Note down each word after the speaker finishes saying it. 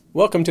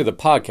Welcome to the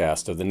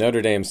podcast of the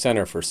Notre Dame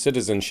Center for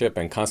Citizenship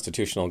and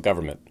Constitutional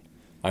Government.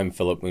 I'm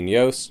Philip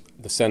Munoz,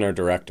 the Center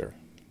Director.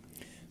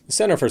 The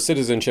Center for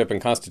Citizenship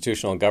and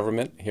Constitutional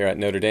Government here at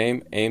Notre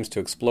Dame aims to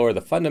explore the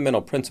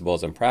fundamental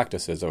principles and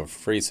practices of a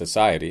free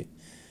society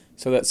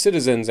so that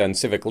citizens and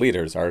civic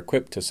leaders are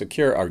equipped to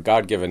secure our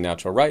God-given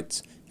natural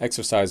rights,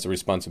 exercise the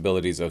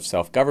responsibilities of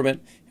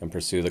self-government, and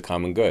pursue the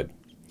common good.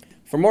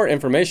 For more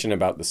information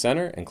about the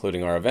Center,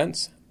 including our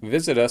events,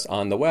 visit us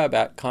on the web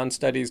at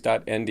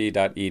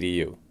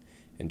constudies.nd.edu.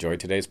 Enjoy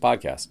today's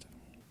podcast.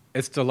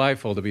 It's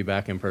delightful to be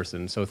back in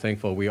person. So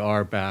thankful we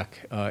are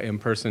back in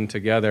person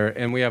together.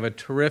 And we have a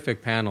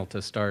terrific panel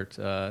to start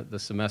the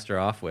semester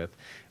off with.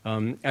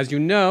 As you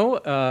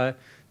know,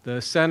 the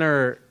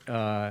Center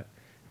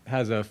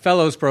has a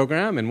fellows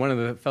program, and one of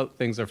the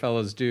things our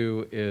fellows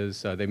do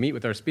is they meet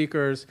with our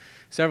speakers.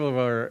 Several of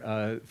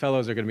our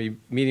fellows are going to be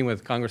meeting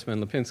with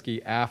Congressman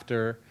Lipinski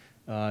after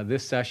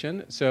this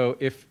session. So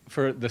if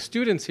for the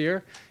students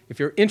here, if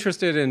you're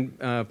interested in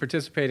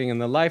participating in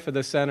the life of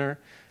the Center,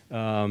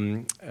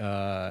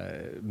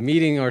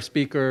 meeting our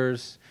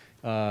speakers,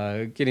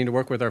 getting to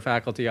work with our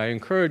faculty, I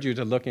encourage you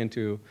to look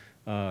into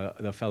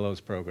the Fellows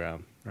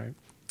Program. Right?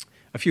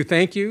 A few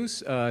thank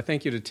yous.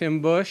 Thank you to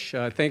Tim Bush.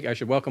 I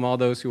should welcome all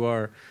those who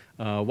are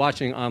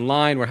watching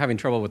online. We're having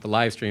trouble with the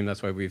live stream.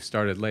 That's why we've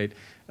started late.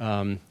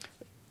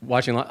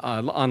 Watching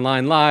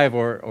online live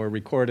or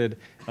recorded,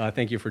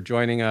 thank you for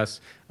joining us.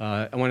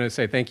 I want to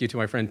say thank you to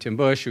my friend Tim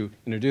Bush, who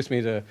introduced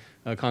me to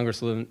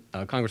Congressman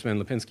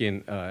Lipinski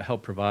and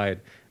helped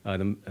provide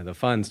the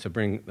funds to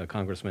bring the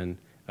congressman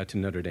to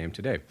Notre Dame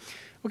today.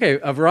 Okay,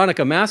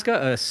 Veronica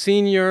Masca, a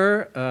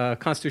senior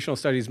constitutional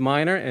studies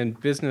minor and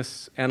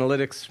business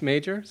analytics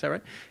major, is that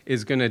right,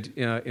 is going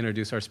to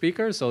introduce our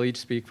speakers. They'll each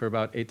speak for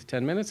about 8 to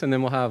 10 minutes, and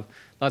then we'll have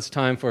lots of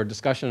time for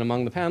discussion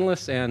among the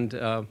panelists and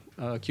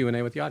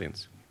Q&A with the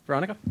audience.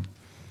 Veronica?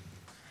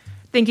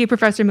 Thank you,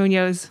 Professor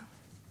Munoz.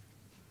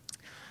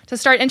 To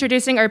start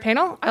introducing our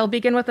panel, I'll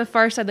begin with the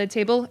far side of the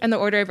table in the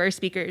order of our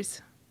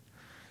speakers.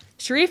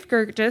 Sharif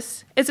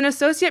Gurgis is an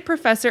associate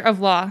professor of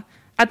law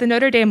at the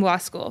Notre Dame Law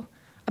School,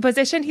 a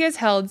position he has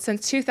held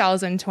since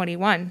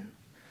 2021.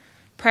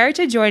 Prior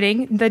to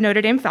joining the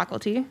Notre Dame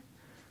faculty,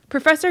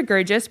 Professor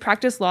Gurgis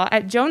practiced law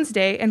at Jones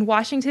Day in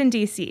Washington,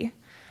 D.C.,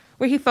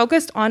 where he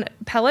focused on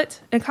appellate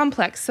and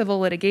complex civil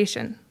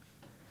litigation.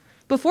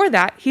 Before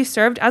that, he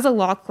served as a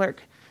law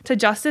clerk to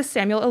Justice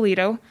Samuel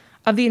Alito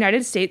of the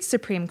United States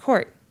Supreme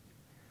Court.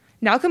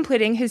 Now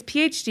completing his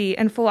PhD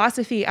in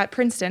philosophy at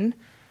Princeton,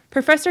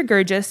 Professor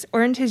Gurgis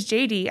earned his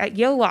JD at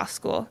Yale Law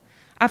School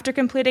after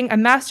completing a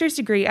master's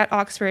degree at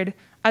Oxford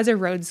as a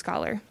Rhodes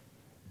Scholar.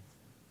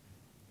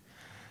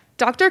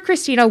 Dr.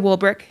 Christina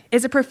Woolbrook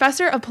is a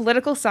professor of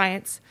political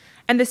science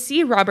and the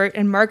C. Robert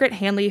and Margaret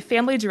Hanley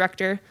Family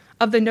Director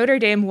of the Notre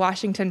Dame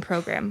Washington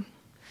Program,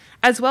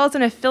 as well as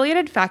an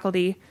affiliated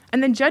faculty in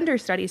the Gender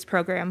Studies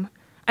Program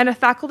and a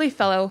faculty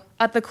fellow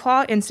at the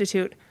Klaw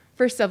Institute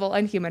for Civil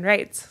and Human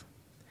Rights.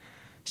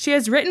 She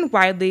has written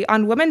widely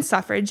on women's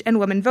suffrage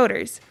and women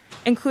voters,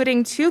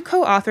 including 2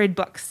 co-authored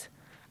books,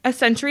 A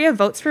Century of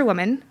Votes for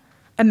Women,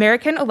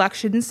 American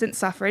Elections Since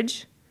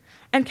Suffrage,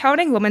 and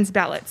Counting Women's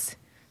Ballots,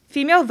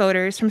 Female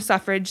Voters from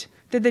Suffrage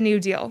Through the New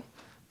Deal,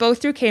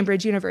 both through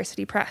Cambridge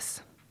University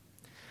Press.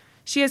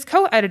 She is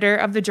co-editor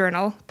of the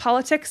journal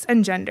Politics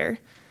and Gender,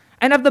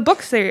 and of the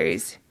book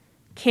series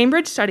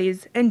Cambridge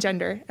Studies in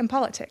Gender and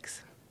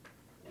Politics.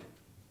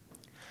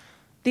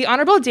 The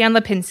Honorable Dan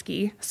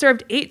Lipinski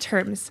served 8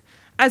 terms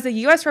as a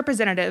U.S.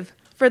 Representative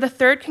for the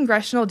 3rd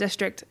Congressional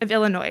District of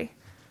Illinois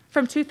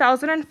from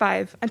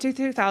 2005 until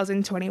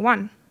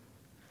 2021.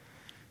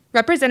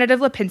 Representative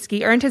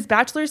Lipinski earned his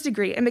bachelor's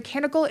degree in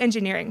mechanical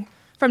engineering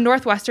from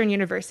Northwestern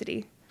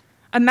University,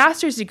 a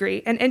master's degree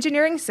in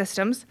engineering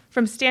systems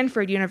from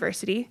Stanford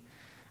University,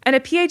 and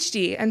a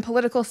PhD in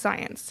political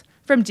science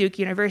from Duke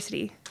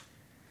University.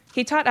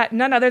 He taught at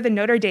none other than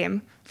Notre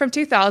Dame from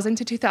 2000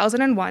 to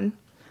 2001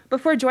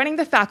 before joining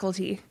the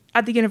faculty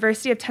at the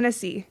University of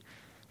Tennessee,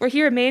 where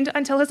he remained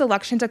until his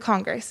election to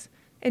Congress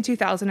in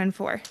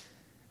 2004.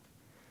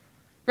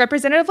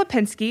 Representative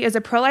Lipinski is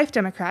a pro-life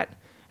Democrat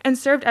and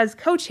served as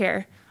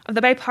co-chair of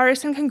the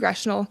Bipartisan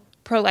Congressional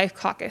Pro-Life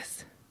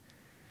Caucus.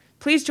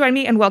 Please join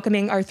me in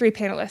welcoming our 3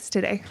 panelists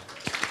today.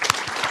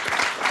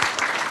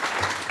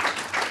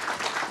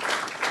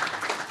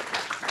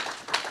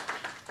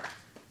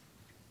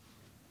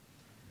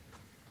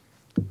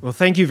 Well,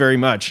 thank you very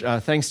much.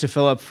 Thanks to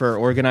Philip for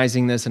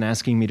organizing this and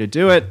asking me to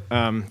do it.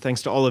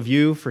 Thanks to all of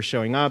you for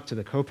showing up, to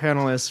the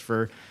co-panelists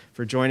for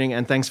joining,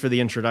 and thanks for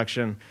the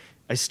introduction.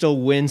 I still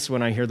wince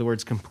when I hear the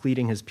words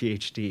completing his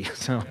PhD.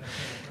 So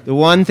the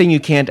one thing you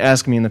can't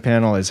ask me in the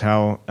panel is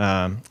how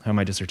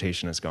my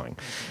dissertation is going.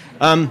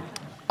 I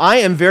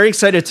am very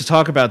excited to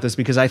talk about this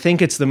because I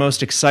think it's the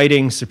most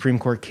exciting Supreme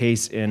Court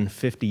case in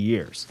 50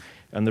 years.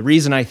 And the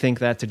reason I think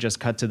that, to just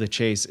cut to the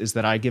chase, is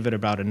that I give it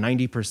about a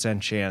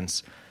 90%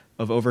 chance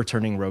of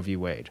overturning Roe v.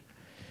 Wade.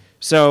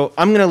 So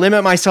I'm going to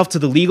limit myself to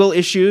the legal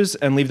issues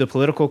and leave the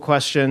political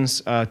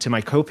questions to my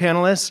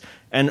co-panelists.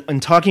 And in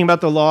talking about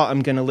the law,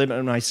 I'm going to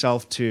limit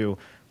myself to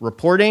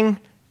reporting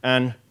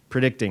and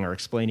predicting or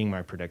explaining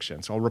my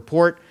prediction. So I'll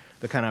report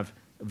the kind of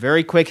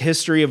very quick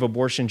history of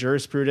abortion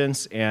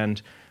jurisprudence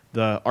and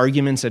the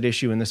arguments at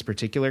issue in this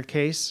particular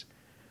case,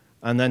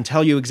 and then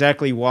tell you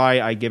exactly why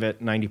I give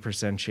it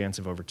 90% chance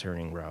of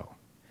overturning Roe.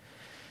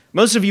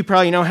 Most of you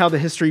probably know how the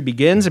history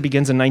begins. It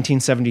begins in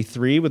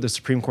 1973 with the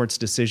Supreme Court's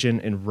decision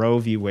in Roe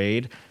v.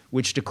 Wade,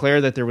 which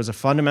declared that there was a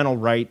fundamental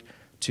right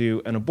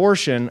to an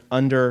abortion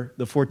under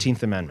the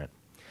 14th Amendment.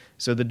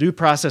 So the due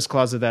process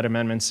clause of that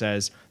amendment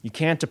says you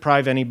can't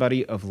deprive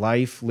anybody of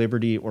life,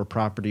 liberty, or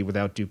property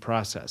without due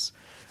process.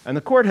 And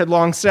the court had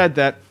long said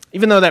that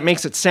even though that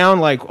makes it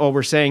sound like all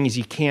we're saying is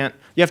you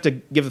have to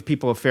give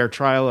people a fair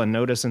trial and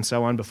notice and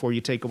so on before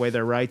you take away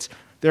their rights,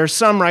 there are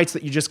some rights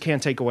that you just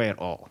can't take away at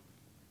all.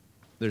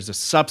 There's a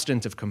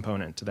substantive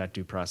component to that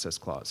due process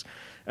clause.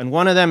 And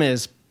one of them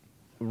is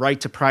right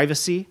to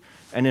privacy.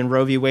 And in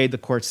Roe v. Wade, the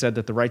court said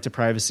that the right to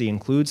privacy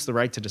includes the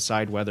right to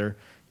decide whether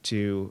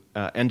to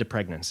end a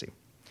pregnancy.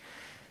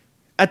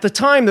 At the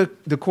time,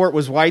 the court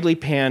was widely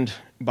panned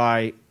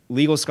by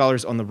legal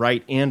scholars on the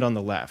right and on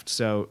the left.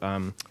 So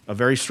a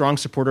very strong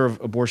supporter of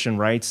abortion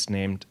rights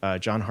named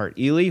John Hart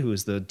Ely, who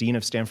is the dean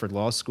of Stanford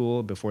Law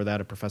School, before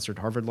that a professor at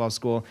Harvard Law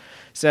School,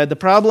 said the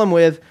problem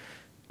with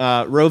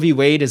Roe v.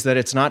 Wade is that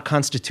it's not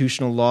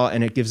constitutional law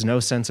and it gives no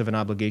sense of an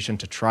obligation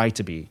to try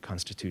to be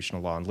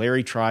constitutional law. And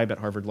Larry Tribe at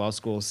Harvard Law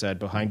School said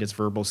behind its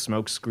verbal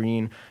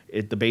smokescreen,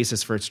 the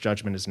basis for its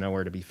judgment is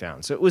nowhere to be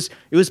found. So it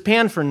was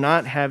panned for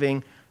not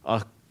having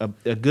a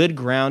good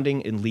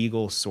grounding in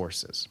legal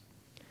sources.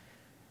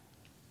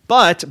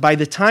 But by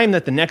the time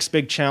that the next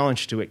big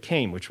challenge to it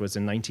came, which was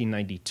in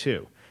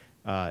 1992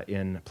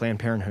 in Planned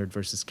Parenthood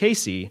versus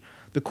Casey,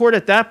 the court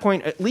at that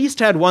point at least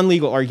had one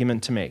legal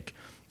argument to make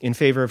in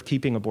favor of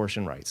keeping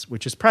abortion rights,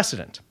 which is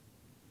precedent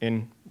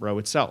in Roe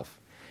itself.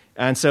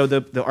 And so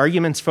the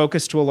arguments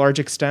focused to a large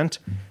extent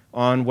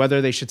on whether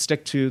they should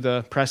stick to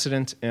the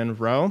precedent in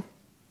Roe,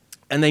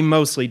 and they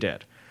mostly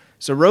did.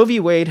 So Roe v.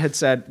 Wade had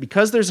said,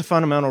 because there's a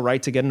fundamental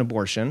right to get an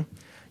abortion,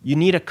 you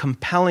need a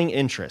compelling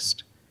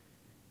interest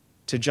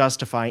to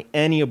justify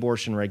any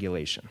abortion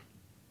regulation.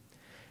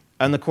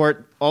 And the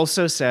court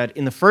also said,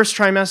 in the first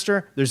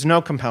trimester, there's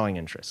no compelling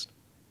interest.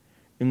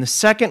 In the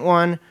second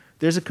one,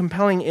 there's a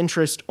compelling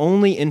interest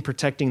only in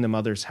protecting the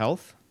mother's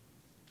health.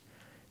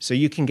 So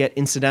you can get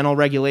incidental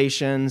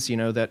regulations,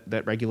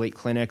 that regulate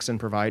clinics and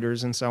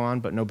providers and so on,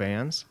 but no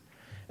bans.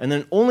 And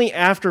then only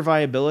after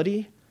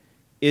viability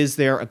is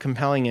there a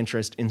compelling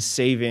interest in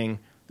saving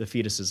the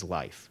fetus's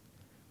life.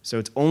 So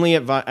it's only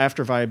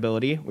after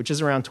viability, which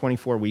is around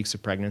 24 weeks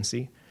of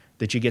pregnancy,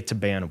 that you get to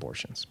ban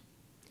abortions.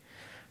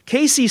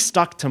 Casey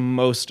stuck to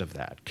most of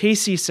that.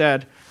 Casey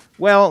said,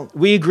 well,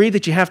 we agree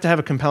that you have to have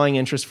a compelling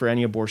interest for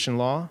any abortion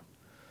law,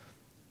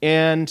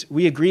 and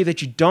we agree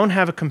that you don't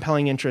have a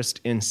compelling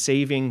interest in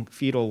saving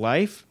fetal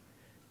life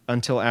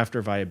until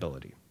after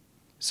viability.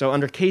 So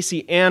under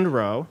Casey and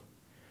Roe,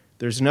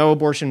 there's no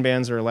abortion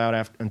bans are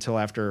allowed until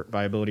after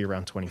viability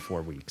around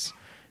 24 weeks.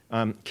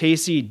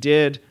 Casey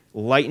did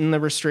lighten the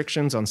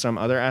restrictions on some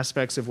other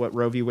aspects of what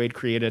Roe v. Wade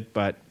created,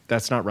 but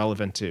that's not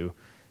relevant to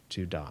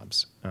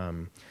Dobbs.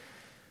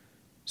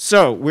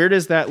 So where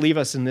does that leave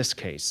us in this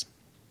case?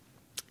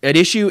 At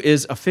issue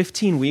is a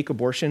 15-week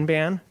abortion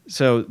ban.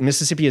 So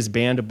Mississippi has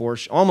banned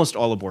almost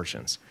all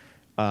abortions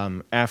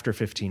after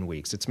 15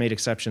 weeks. It's made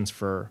exceptions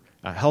for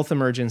health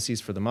emergencies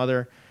for the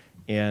mother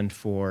and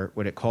for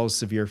what it calls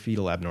severe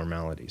fetal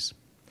abnormalities.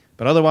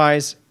 But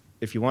otherwise,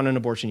 if you want an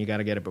abortion, you got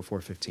to get it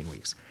before 15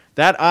 weeks.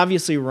 That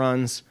obviously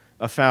runs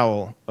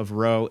afoul of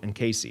Roe and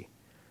Casey,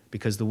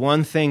 because the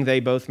one thing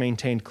they both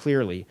maintained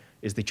clearly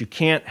is that you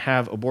can't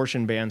have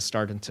abortion bans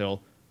start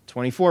until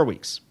 24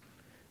 weeks,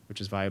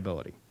 which is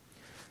viability.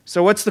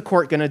 So what's the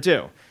court going to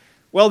do?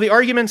 Well, the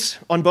arguments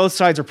on both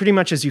sides are pretty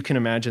much as you can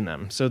imagine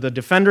them. So the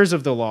defenders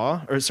of the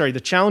law,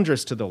 the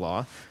challengers to the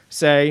law,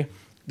 say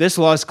this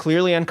law is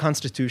clearly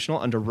unconstitutional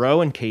under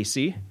Roe and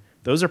Casey.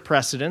 Those are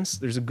precedents.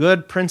 There's a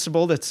good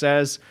principle that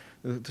says,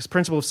 this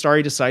principle of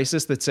stare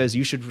decisis that says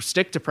you should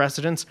stick to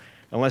precedents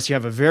unless you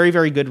have a very,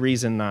 very good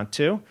reason not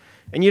to.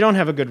 And you don't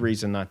have a good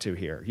reason not to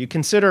here. You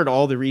considered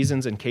all the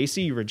reasons in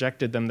Casey, you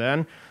rejected them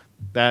then.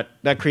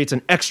 That creates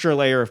an extra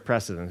layer of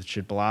precedent that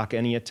should block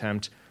any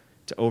attempt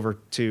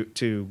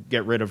to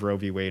get rid of Roe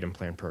v. Wade and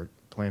Planned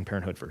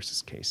Parenthood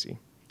versus Casey.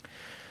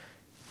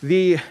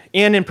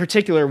 And in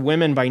particular,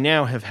 women by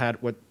now have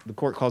had what the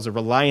court calls a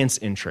reliance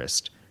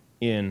interest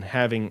in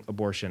having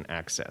abortion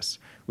access,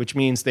 which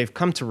means they've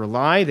come to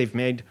rely, they've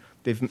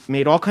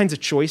made all kinds of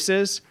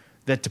choices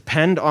that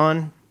depend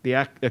on the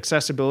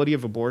accessibility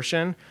of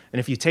abortion. And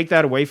if you take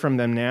that away from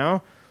them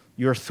now,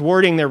 you're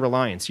thwarting their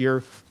reliance.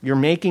 You're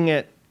making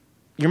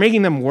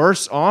them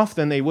worse off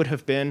than they would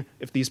have been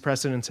if these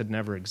precedents had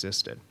never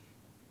existed,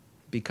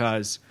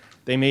 because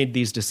they made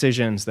these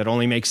decisions that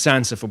only make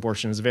sense if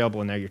abortion is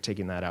available, and now you're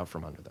taking that out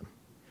from under them.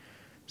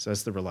 So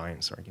that's the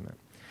reliance argument.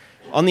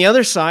 On the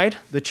other side,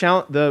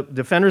 the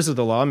defenders of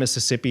the law,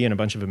 Mississippi and a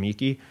bunch of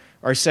amici,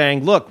 are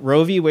saying, look,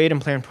 Roe v. Wade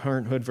and Planned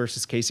Parenthood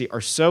versus Casey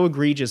are so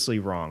egregiously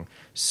wrong,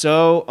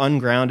 so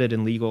ungrounded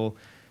in legal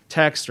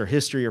text or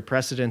history or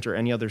precedent or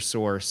any other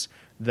source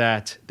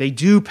that they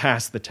do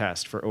pass the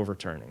test for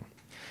overturning.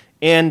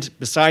 And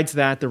besides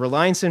that, the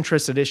reliance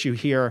interests at issue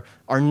here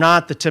are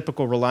not the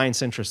typical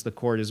reliance interests the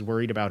court is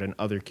worried about in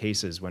other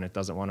cases when it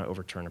doesn't want to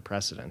overturn a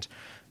precedent,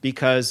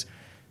 because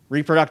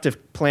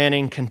reproductive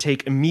planning can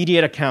take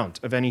immediate account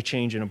of any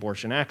change in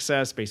abortion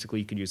access. Basically,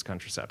 you could use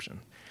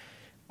contraception.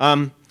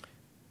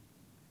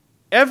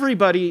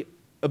 Everybody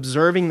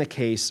observing the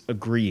case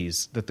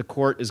agrees that the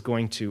court is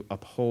going to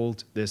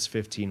uphold this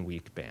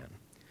 15-week ban.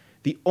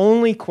 The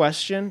only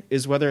question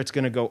is whether it's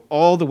going to go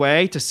all the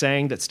way to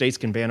saying that states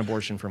can ban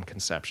abortion from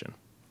conception.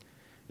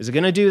 Is it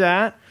going to do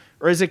that,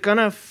 or is it going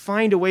to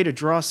find a way to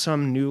draw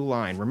some new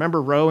line?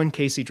 Remember, Roe and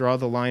Casey draw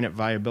the line at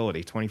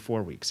viability,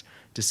 24 weeks.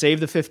 To save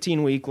the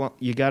 15-week,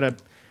 you got to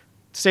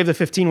save the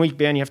 15-week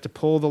ban. You have to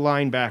pull the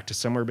line back to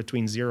somewhere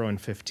between 0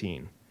 and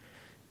 15.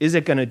 Is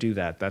it going to do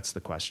that? That's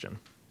the question.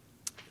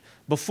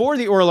 Before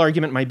the oral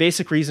argument, my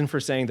basic reason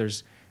for saying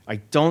I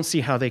don't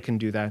see how they can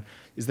do that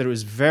is that it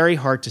was very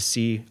hard to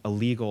see a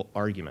legal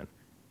argument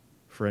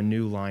for a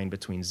new line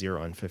between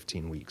 0 and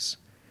 15 weeks.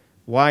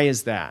 Why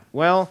is that?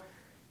 Well,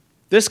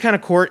 this kind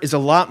of court is a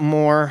lot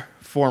more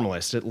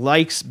formalist. It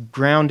likes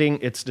grounding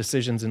its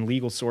decisions in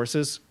legal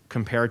sources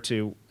compared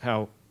to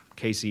how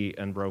Casey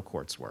and Roe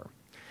courts were.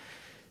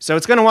 So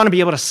it's going to want to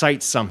be able to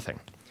cite something.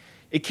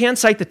 It can't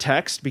cite the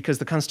text because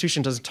the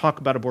Constitution doesn't talk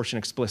about abortion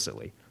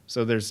explicitly.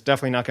 So there's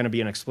definitely not going to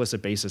be an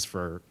explicit basis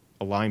for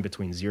a line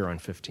between 0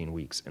 and 15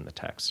 weeks in the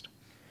text.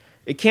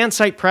 It can't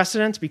cite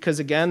precedents because,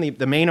 again,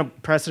 the main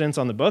precedents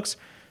on the books,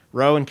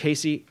 Roe and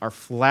Casey, are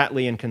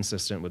flatly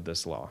inconsistent with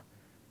this law.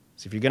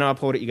 So if you're going to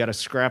uphold it, you got to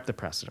scrap the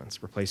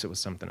precedents, replace it with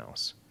something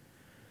else.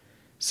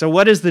 So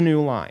what is the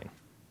new line?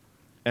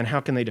 And how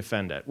can they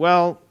defend it?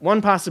 Well,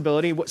 one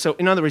possibility, so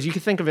in other words, you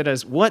could think of it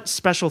as what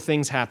special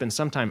things happen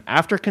sometime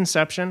after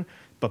conception,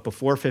 but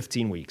before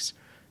 15 weeks,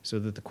 so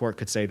that the court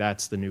could say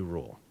that's the new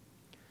rule.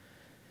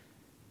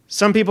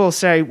 Some people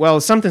say,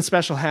 well, something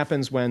special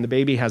happens when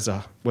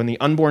when the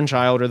unborn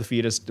child or the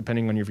fetus,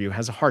 depending on your view,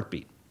 has a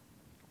heartbeat,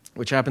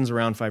 which happens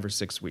around 5 or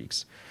 6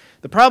 weeks.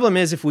 The problem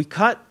is if we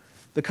cut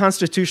the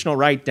constitutional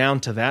right down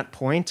to that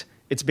point,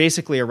 it's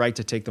basically a right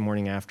to take the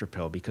morning after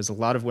pill because a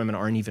lot of women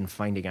aren't even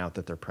finding out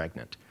that they're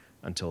pregnant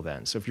until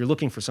then. So if you're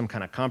looking for some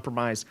kind of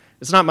compromise,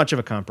 it's not much of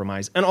a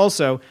compromise. And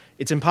also,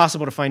 it's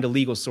impossible to find a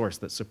legal source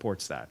that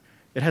supports that.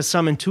 It has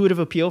some intuitive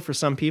appeal for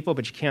some people,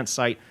 but you can't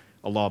cite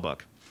a law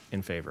book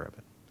in favor of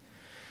it.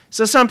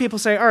 So some people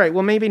say, all right,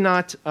 well, maybe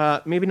not a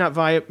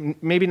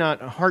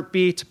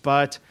heartbeat,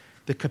 but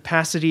the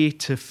capacity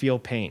to feel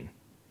pain.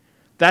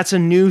 That's a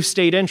new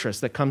state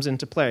interest that comes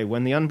into play.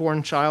 When the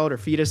unborn child or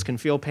fetus can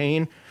feel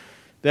pain,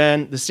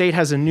 then the state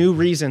has a new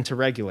reason to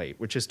regulate,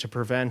 which is to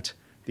prevent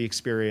the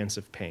experience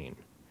of pain.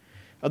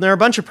 And there are a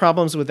bunch of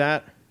problems with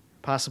that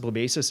possible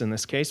basis in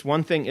this case.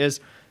 One thing is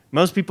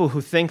most people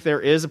who think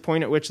there is a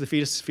point at which the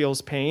fetus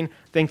feels pain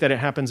think that it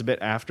happens a bit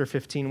after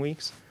 15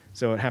 weeks.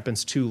 So it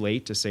happens too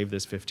late to save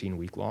this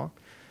 15-week law.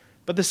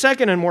 But the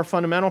second and more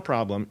fundamental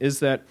problem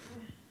is that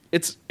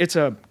it's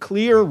a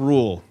clear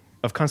rule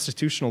of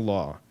constitutional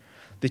law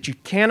that you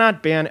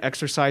cannot ban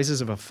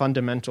exercises of a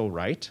fundamental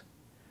right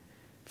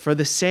for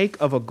the sake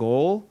of a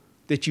goal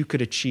that you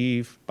could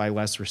achieve by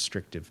less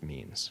restrictive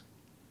means.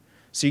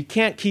 So you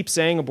can't keep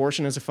saying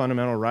abortion is a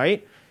fundamental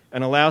right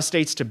and allow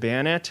states to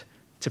ban it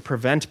to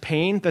prevent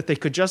pain that they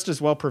could just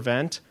as well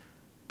prevent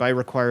by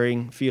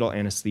requiring fetal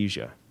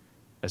anesthesia,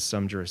 as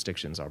some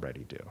jurisdictions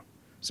already do.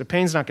 So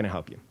pain's not going to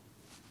help you.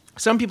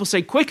 Some people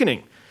say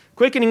quickening.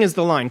 Quickening is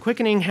the line.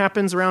 Quickening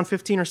happens around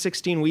 15 or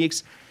 16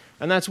 weeks,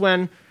 and that's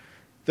when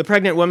the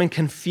pregnant woman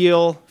can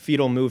feel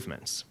fetal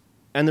movements.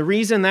 And the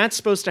reason that's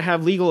supposed to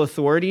have legal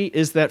authority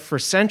is that for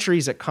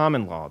centuries at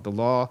common law, the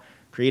law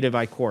created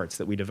by courts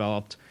that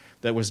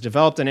was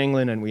developed in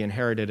England and we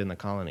inherited in the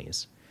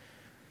colonies,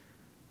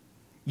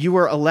 you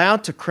were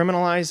allowed to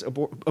criminalize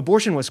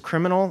abortion was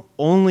criminal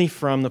only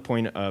from the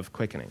point of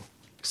quickening.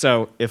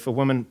 So if a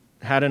woman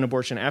had an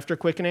abortion after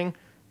quickening,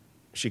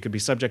 she could be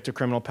subject to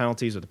criminal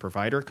penalties, or the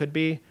provider could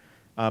be,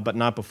 but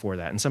not before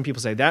that. And some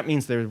people say that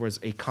means there was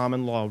a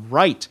common law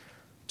right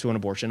to an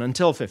abortion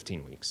until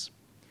 15 weeks.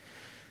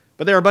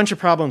 But there are a bunch of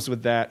problems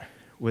with that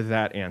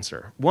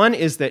answer. One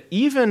is that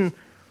even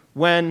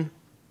when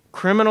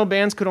criminal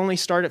bans could only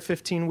start at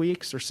 15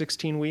 weeks or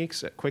 16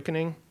 weeks at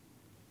quickening,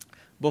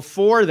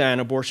 before then,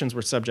 abortions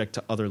were subject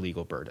to other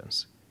legal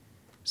burdens.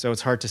 So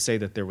it's hard to say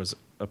that there was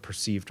a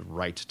perceived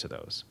right to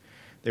those.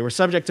 They were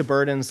subject to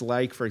burdens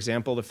like, for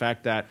example, the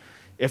fact that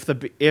if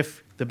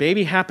the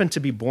baby happened to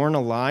be born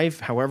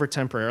alive, however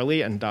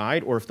temporarily, and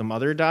died, or if the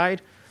mother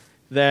died,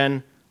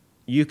 then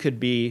you could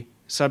be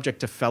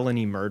subject to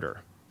felony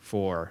murder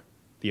for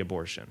the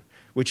abortion,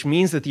 which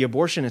means that the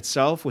abortion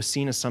itself was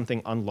seen as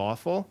something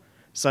unlawful,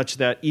 such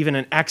that even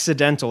an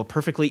accidental,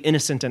 perfectly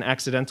innocent and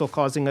accidental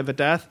causing of a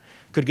death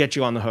could get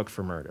you on the hook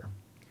for murder.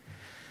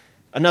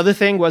 Another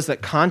thing was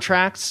that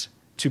contracts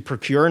to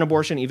procure an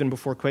abortion even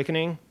before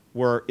quickening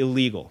were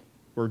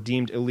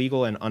deemed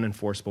illegal and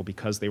unenforceable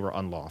because they were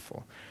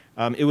unlawful.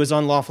 It was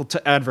unlawful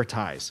to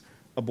advertise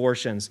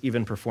abortions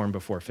even performed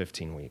before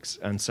 15 weeks,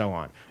 and so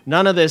on.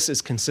 None of this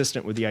is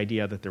consistent with the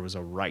idea that there was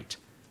a right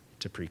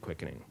to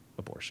pre-quickening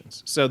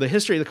abortions. So the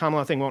history of the common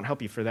law thing won't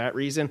help you for that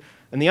reason.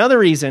 And the other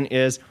reason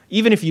is,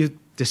 even if you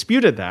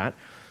disputed that,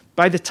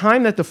 by the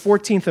time that the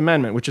 14th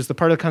Amendment, which is the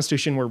part of the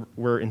Constitution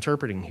we're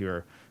interpreting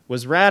here,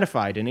 was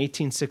ratified in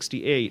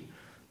 1868,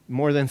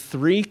 more than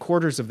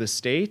 3/4 of the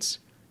states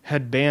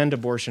had banned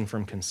abortion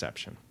from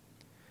conception.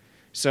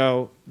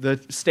 So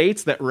the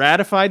states that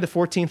ratified the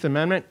 14th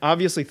Amendment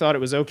obviously thought it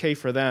was okay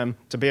for them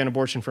to ban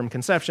abortion from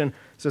conception,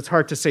 so it's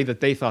hard to say that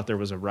they thought there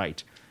was a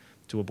right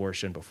to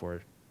abortion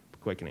before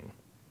quickening.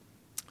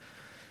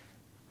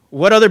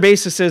 What other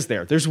basis is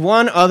there? There's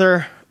one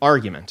other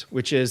argument,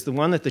 which is the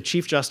one that the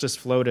Chief Justice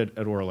floated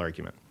at oral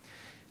argument.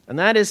 And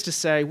that is to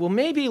say, well,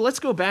 maybe let's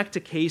go back to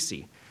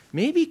Casey.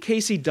 Maybe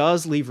Casey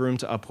does leave room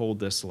to uphold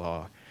this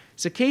law.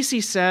 So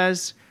Casey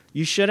says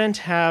you shouldn't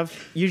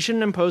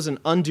impose an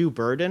undue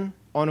burden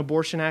on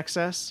abortion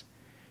access,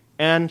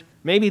 and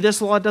maybe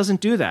this law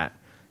doesn't do that.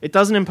 It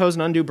doesn't impose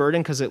an undue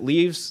burden because it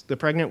leaves the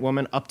pregnant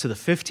woman up to the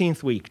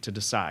 15th week to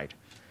decide.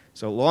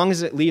 So long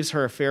as it leaves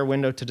her a fair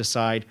window to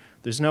decide,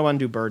 there's no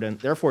undue burden.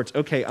 Therefore, it's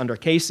okay under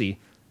Casey,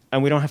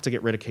 and we don't have to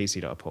get rid of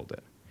Casey to uphold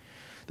it.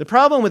 The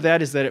problem with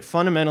that is that it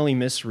fundamentally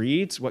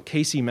misreads what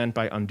Casey meant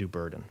by undue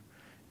burden.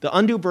 The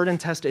undue burden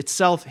test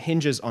itself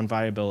hinges on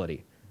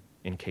viability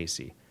in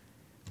Casey.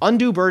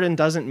 Undue burden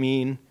doesn't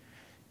mean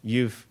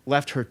you've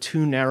left her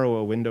too narrow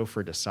a window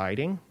for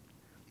deciding.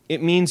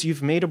 It means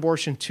you've made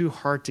abortion too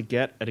hard to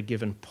get at a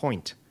given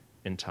point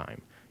in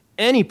time,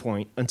 any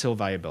point until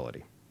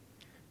viability.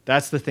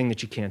 That's the thing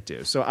that you can't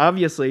do. So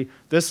obviously,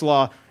 this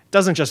law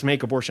doesn't just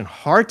make abortion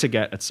hard to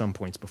get at some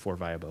points before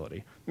viability.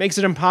 It makes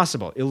it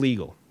impossible,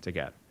 illegal to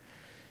get.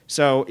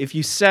 So if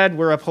you said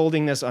we're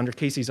upholding this under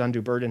Casey's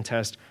undue burden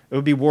test, it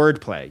would be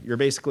wordplay. You're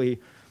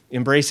basically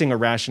embracing a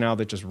rationale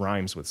that just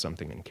rhymes with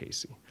something in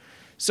Casey.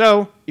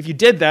 So if you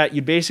did that,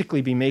 you'd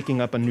basically be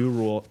making up a new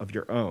rule of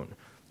your own.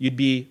 You'd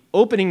be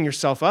opening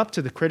yourself up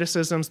to the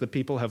criticisms that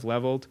people have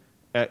leveled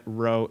at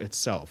Roe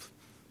itself,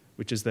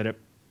 which is that it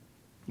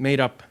made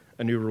up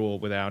a new rule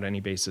without any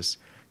basis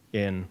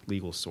in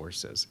legal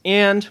sources.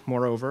 And,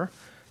 moreover,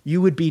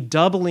 you would be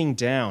doubling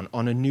down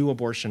on a new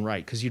abortion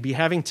right because you'd be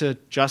having to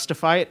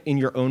justify it in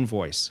your own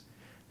voice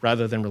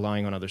rather than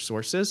relying on other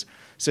sources.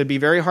 So it'd be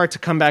very hard to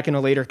come back in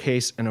a later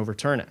case and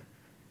overturn it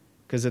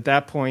because at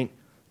that point,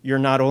 you're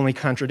not only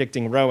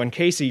contradicting Roe and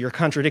Casey, you're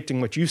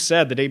contradicting what you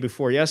said the day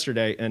before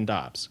yesterday in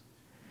Dobbs.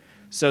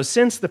 So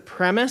since the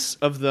premise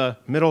of the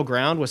middle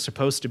ground was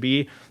supposed to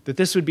be that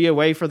this would be a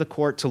way for the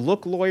court to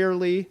look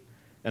lawyerly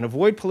and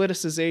avoid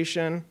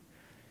politicization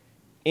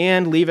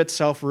and leave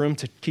itself room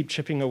to keep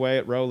chipping away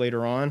at Roe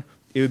later on,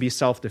 it would be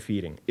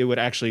self-defeating. It would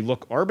actually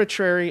look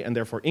arbitrary and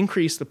therefore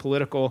increase the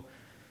political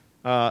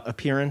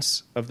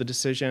appearance of the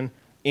decision,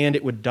 and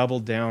it would double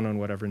down on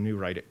whatever new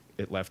right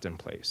it left in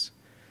place.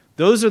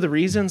 Those are the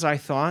reasons I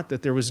thought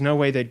that there was no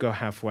way they'd go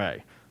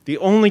halfway. The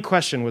only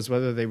question was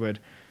whether they would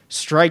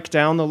strike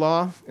down the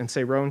law and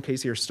say Roe and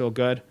Casey are still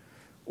good,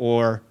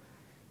 or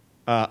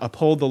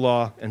uphold the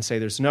law and say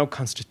there's no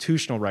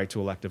constitutional right to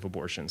elective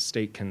abortion.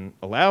 State can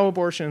allow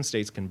abortion,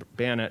 states can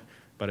ban it,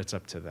 but it's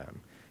up to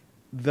them.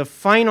 The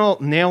final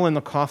nail in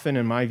the coffin,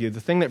 in my view, the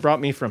thing that brought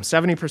me from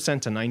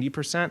 70% to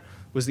 90%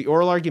 was the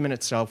oral argument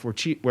itself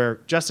where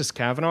Justice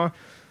Kavanaugh,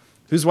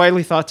 who's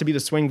widely thought to be the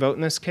swing vote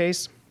in this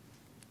case,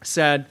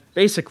 said,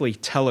 basically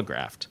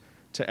telegraphed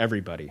to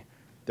everybody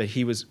that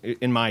he was,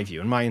 in my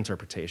view, in my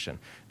interpretation,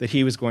 that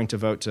he was going to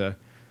vote to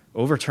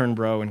overturn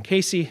Roe and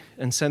Casey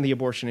and send the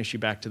abortion issue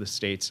back to the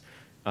states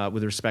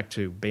with respect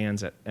to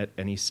bans at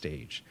any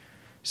stage.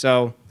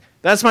 So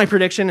that's my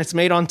prediction. It's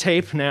made on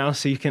tape now,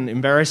 so you can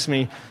embarrass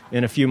me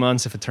in a few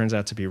months if it turns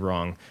out to be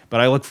wrong.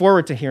 But I look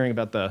forward to hearing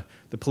about the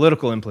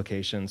political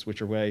implications,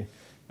 which are way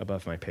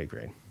above my pay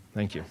grade.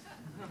 Thank you.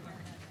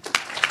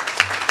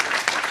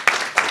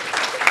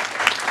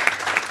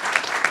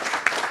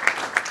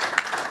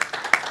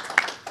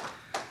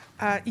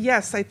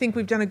 Yes, I think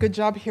we've done a good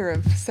job here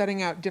of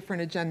setting out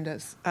different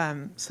agendas.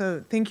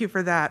 So thank you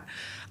for that.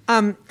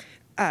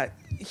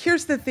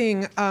 Here's the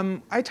thing.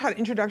 I taught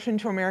Introduction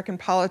to American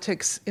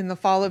Politics in the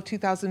fall of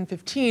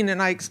 2015,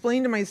 and I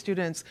explained to my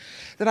students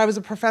that I was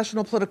a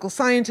professional political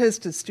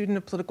scientist, a student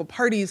of political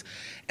parties,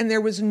 and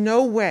there was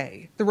no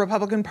way the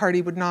Republican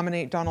Party would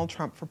nominate Donald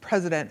Trump for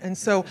president. And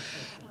so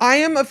I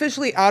am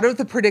officially out of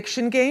the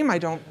prediction game. I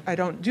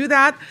don't do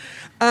that.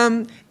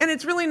 And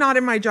it's really not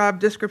in my job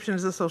description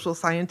as a social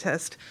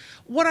scientist.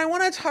 What I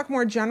want to talk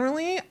more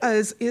generally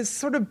is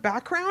sort of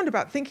background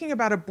about thinking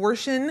about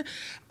abortion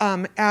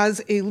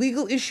as a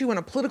legal issue and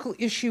a political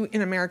issue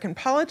in American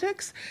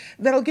politics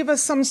that'll give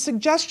us some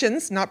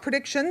suggestions, not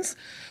predictions,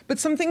 but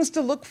some things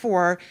to look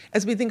for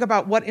as we think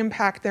about what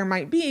impact there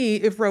might be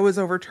if Roe is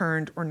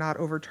overturned or not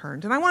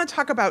overturned. And I want to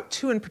talk about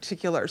two in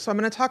particular. So I'm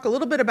going to talk a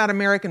little bit about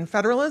American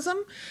federalism,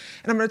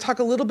 and I'm going to talk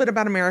a little bit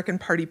about American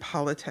party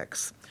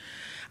politics.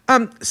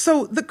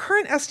 So the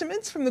current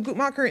estimates from the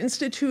Guttmacher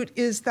Institute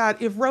is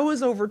that if Roe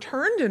is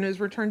overturned and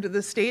is returned to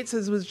the states,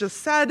 as was just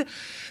said,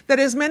 that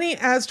as many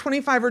as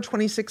 25 or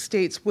 26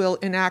 states will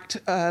enact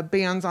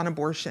bans on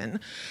abortion.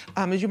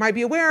 As you might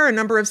be aware, a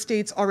number of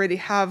states already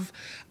have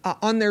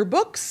on their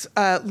books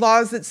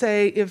laws that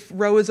say if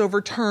Roe is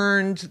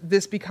overturned,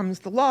 this becomes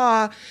the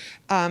law.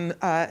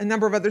 A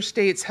number of other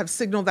states have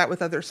signaled that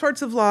with other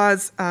sorts of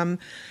laws,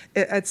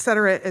 et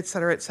cetera, et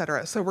cetera, et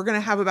cetera. So we're going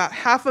to have about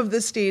half of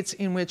the states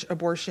in which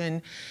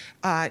abortion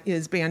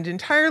is banned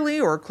entirely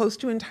or close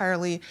to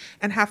entirely,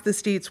 and half the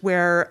states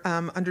where,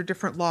 under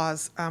different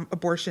laws,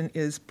 abortion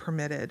is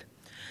permitted.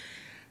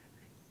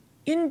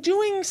 In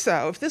doing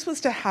so, if this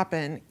was to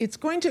happen, it's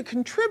going to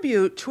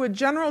contribute to a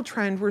general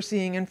trend we're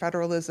seeing in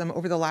federalism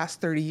over the last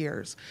 30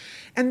 years.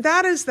 And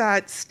that is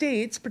that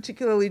states,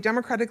 particularly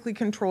democratically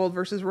controlled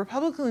versus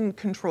Republican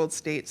controlled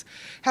states,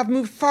 have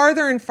moved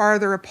farther and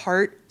farther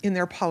apart in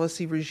their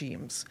policy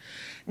regimes.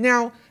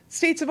 Now,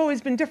 states have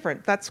always been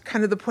different. That's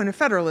kind of the point of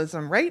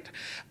federalism, right?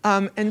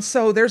 And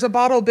so there's a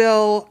bottle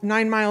bill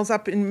 9 miles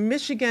up in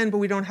Michigan, but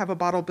we don't have a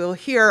bottle bill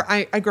here.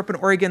 I grew up in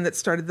Oregon that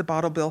started the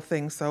bottle bill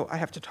thing, so I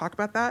have to talk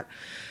about that.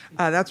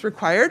 That's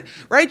required,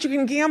 right? You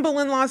can gamble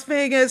in Las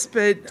Vegas,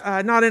 but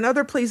not in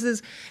other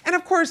places. And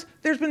of course,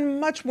 there's been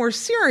much more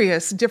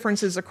serious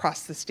differences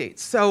across the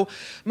states. So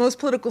most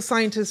political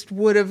scientists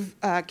would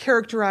have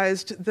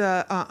characterized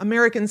the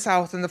American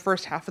South in the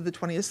first half of the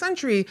 20th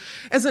century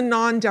as a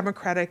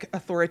non-democratic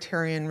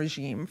authoritarian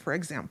regime, for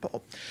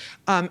example.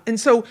 And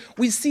so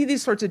we see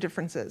these sorts of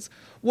differences.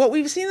 What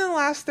we've seen in the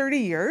last 30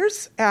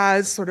 years,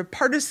 as sort of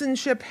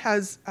partisanship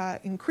has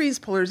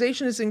increased,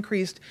 polarization has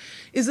increased,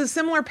 is a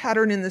similar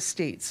pattern in the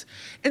states.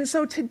 And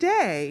so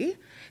today,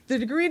 the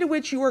degree to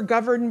which you are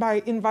governed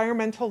by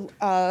environmental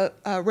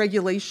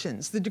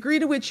regulations, the degree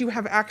to which you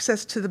have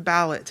access to the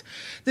ballot,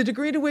 the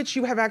degree to which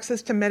you have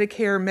access to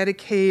Medicare,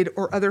 Medicaid,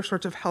 or other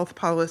sorts of health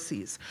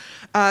policies,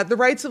 the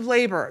rights of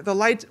labor,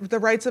 the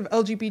rights of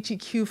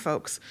LGBTQ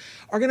folks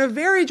are going to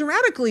vary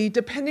dramatically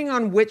depending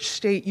on which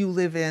state you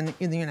live in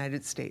the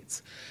United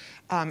States.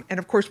 And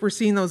of course, we're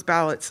seeing those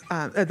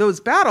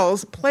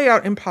battles play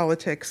out in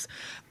politics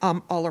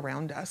all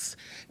around us.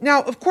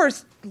 Now, of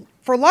course,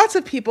 for lots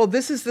of people,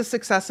 this is the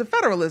success of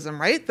federalism,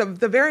 right?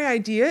 The very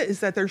idea is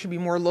that there should be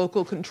more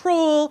local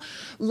control,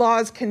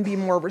 laws can be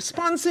more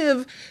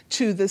responsive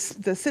to the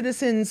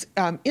citizens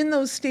in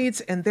those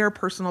states and their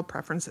personal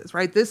preferences,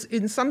 right? This,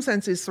 in some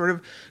sense, is sort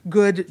of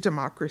good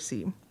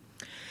democracy.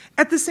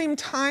 At the same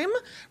time,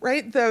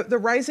 right, the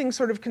rising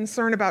sort of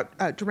concern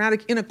about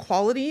dramatic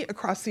inequality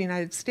across the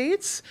United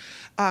States,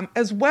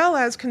 as well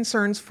as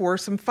concerns for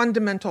some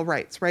fundamental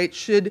rights, right?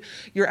 Should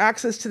your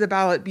access to the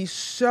ballot be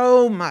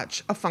so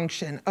much a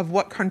function of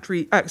what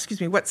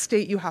what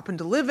state you happen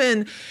to live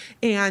in,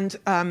 and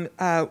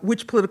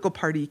which political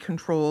party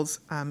controls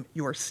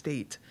your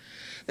state?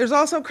 There's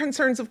also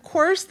concerns, of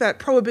course, that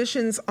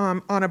prohibitions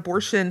on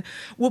abortion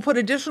will put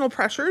additional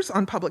pressures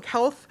on public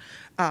health,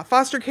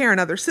 foster care, and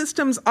other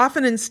systems,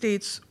 often in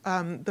states,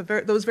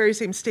 those very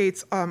same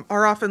states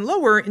are often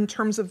lower in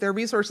terms of their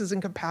resources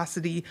and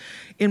capacity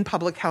in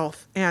public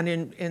health and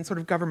in sort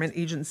of government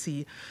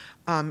agency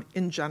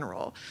in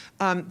general.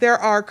 There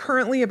are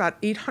currently about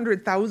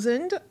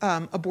 800,000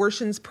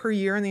 abortions per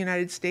year in the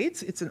United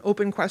States. It's an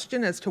open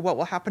question as to what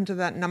will happen to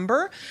that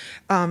number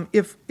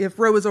if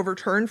Roe is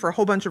overturned for a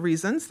whole bunch of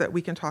reasons that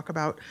we can talk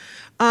about.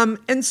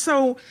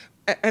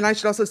 And I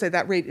should also say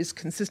that rate is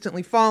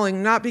consistently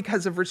falling, not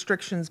because of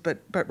restrictions,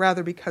 but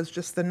rather because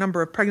just the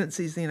number of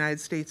pregnancies in the United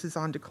States is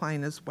on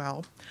decline as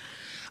well.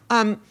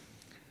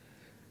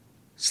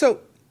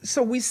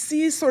 So we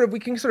see we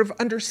can sort of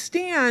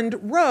understand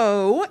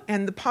Roe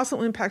and the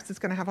possible impacts it's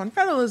going to have on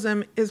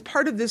federalism as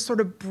part of this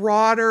sort of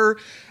broader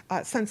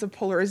sense of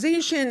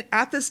polarization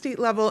at the state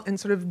level and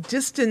sort of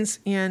distance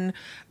in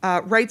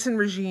rights and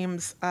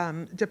regimes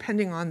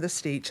depending on the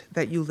state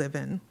that you live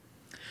in.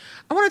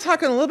 I want to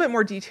talk in a little bit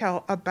more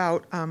detail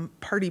about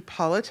party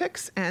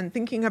politics and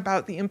thinking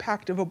about the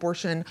impact of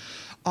abortion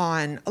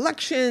on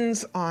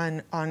elections,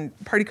 on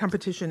party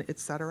competition, et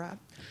cetera.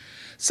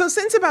 So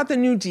since about the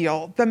New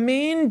Deal, the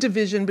main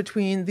division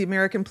between the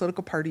American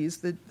political parties,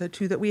 the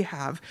two that we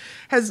have,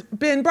 has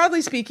been,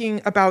 broadly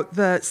speaking, about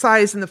the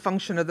size and the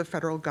function of the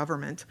federal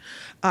government.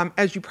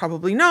 As you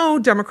probably know,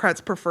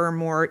 Democrats prefer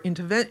more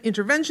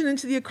intervention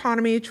into the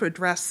economy to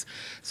address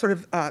sort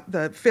of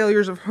the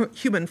failures of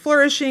human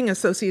flourishing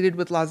associated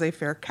with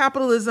laissez-faire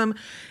capitalism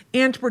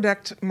and to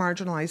protect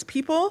marginalized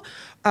people,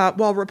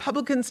 while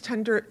Republicans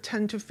tend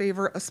to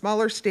favor a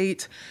smaller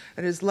state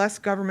that is less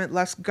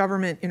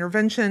government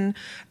intervention,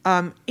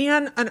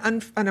 and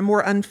a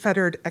more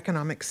unfettered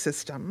economic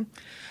system.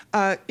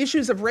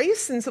 Issues of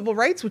race and civil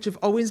rights, which have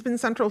always been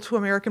central to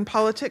American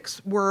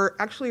politics, were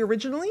actually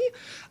originally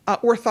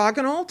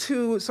orthogonal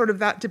to sort of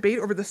that debate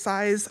over the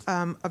size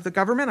of the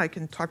government. I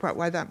can talk about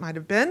why that might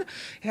have been.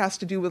 It has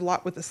to do a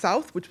lot with the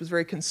South, which was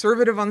very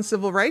conservative on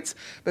civil rights,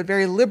 but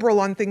very liberal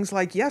on things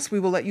like, yes, we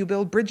will let you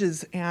build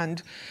bridges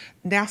and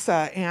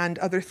NASA and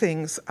other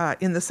things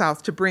in the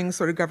South to bring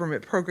sort of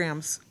government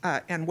programs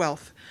and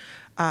wealth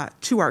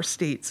to our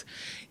states.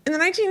 In the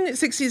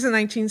 1960s and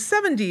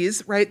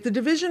 1970s, right, the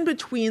division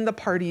between the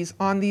parties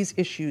on these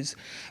issues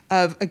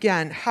of,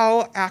 again,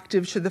 how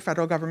active should the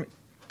federal government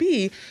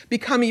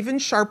become even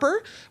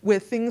sharper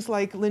with things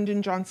like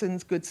Lyndon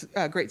Johnson's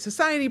Great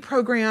Society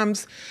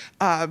programs,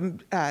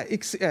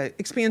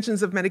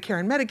 expansions of Medicare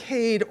and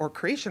Medicaid, or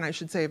creation, I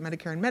should say, of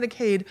Medicare and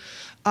Medicaid,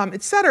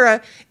 et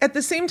cetera, at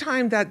the same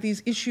time that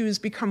these issues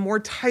become more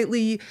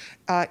tightly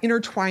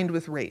intertwined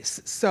with race.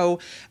 So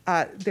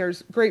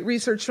there's great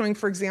research showing,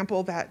 for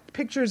example, that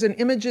pictures and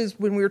images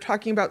when we were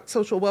talking about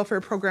social welfare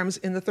programs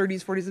in the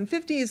 30s, 40s, and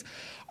 50s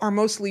are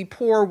mostly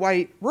poor,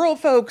 white, rural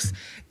folks,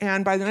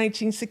 and by the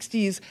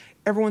 1960s,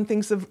 everyone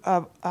thinks of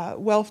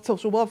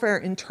social welfare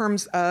in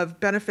terms of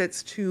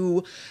benefits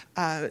to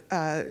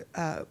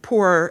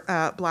poor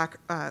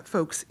black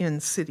folks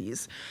in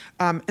cities.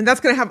 And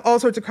that's going to have all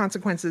sorts of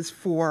consequences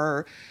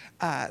for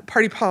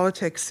party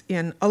politics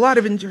in a lot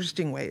of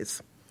interesting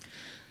ways.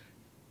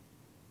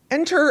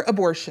 Enter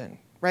abortion,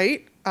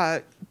 right?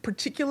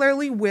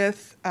 Particularly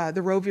with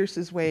the Roe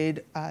versus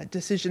Wade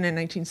decision in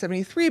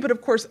 1973. But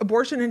of course,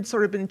 abortion had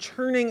sort of been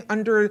churning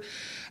under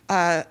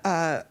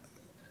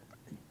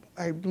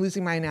I'm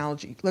losing my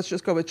analogy. Let's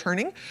just go with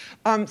churning.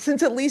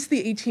 Since at least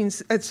the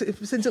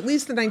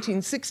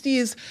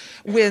 1960s,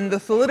 when the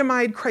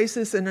thalidomide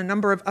crisis and a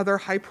number of other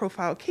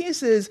high-profile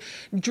cases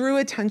drew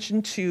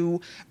attention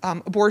to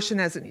abortion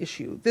as an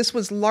issue. This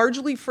was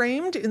largely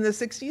framed in the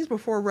 60s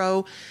before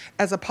Roe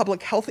as a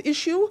public health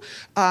issue,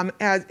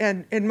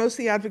 and most of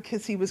the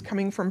advocacy was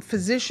coming from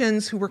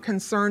physicians who were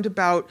concerned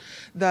about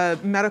the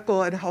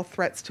medical and health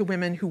threats to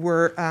women who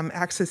were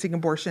accessing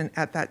abortion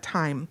at that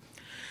time.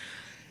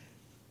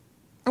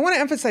 I want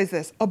to emphasize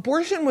this.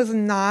 Abortion was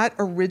not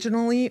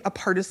originally a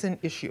partisan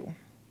issue.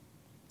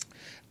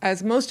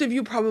 As most of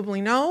you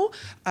probably know,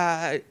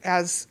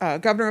 as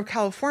governor of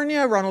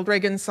California, Ronald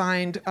Reagan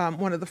signed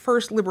one of the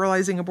first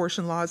liberalizing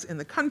abortion laws in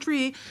the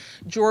country.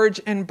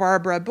 George and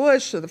Barbara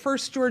Bush, so the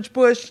first George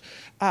Bush,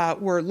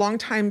 were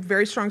longtime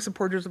very strong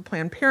supporters of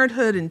Planned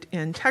Parenthood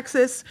in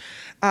Texas.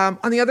 On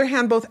the other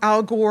hand, both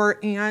Al Gore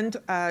and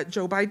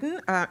Joe Biden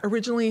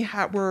originally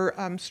were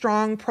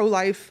strong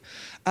pro-life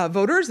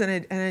voters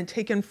and had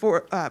taken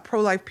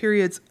pro-life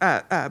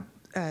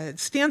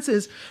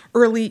stances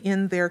early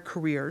in their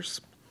careers.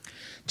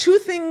 Two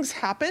things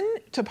happen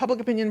to public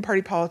opinion and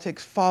party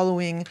politics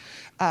following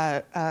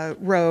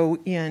Roe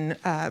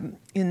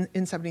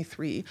in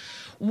 73.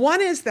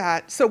 One is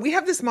that, so we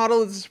have this model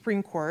of the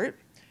Supreme Court,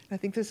 and I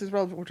think this is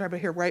relevant, we're talking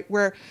about here, right,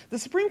 where the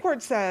Supreme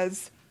Court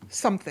says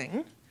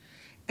something,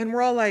 and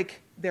we're all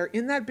like, they're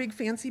in that big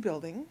fancy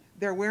building,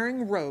 they're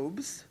wearing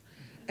robes,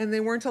 and they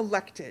weren't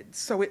elected,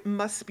 so it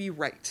must be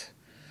right.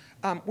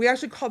 We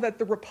actually call that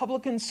the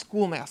Republican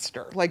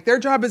schoolmaster. Like their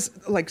job is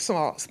like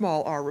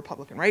small r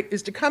Republican, right?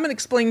 Is to come and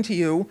explain to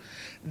you,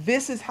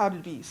 this is how to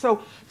be.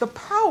 So the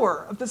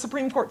power of the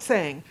Supreme Court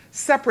saying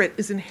separate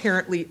is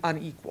inherently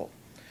unequal,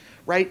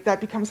 right?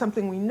 That becomes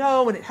something we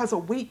know and it has a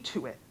weight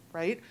to it,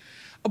 right?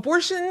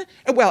 Abortion,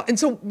 well, and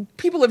so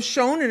people have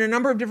shown in a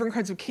number of different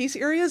kinds of case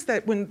areas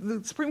that when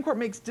the Supreme Court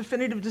makes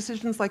definitive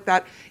decisions like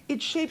that,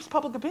 it shapes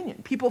public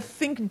opinion. People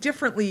think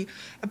differently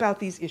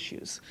about these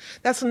issues.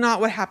 That's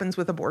not what happens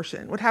with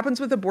abortion. What happens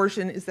with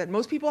abortion is that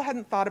most people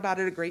hadn't thought about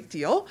it a great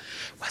deal.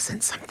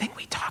 Wasn't something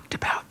we talked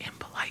about in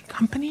polite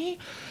company,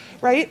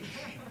 right?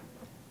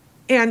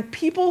 And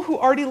people who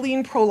already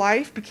leaned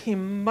pro-life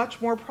became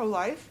much more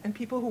pro-life, and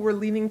people who were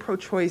leaning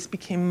pro-choice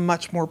became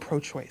much more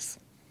pro-choice.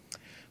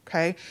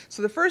 Okay,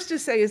 so the first to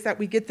say is that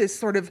we get this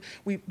sort of,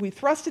 we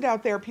thrust it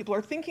out there, people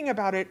are thinking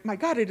about it, my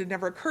God, it had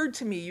never occurred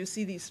to me. You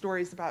see these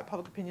stories about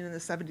public opinion in the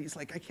 70s,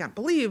 like I can't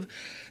believe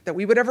that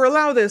we would ever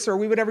allow this or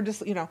we would ever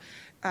just,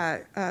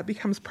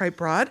 becomes quite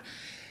broad.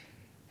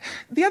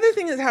 The other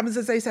thing that happens,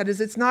 as I said, is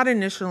it's not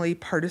initially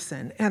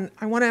partisan. And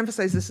I want to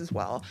emphasize this as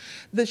well.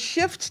 The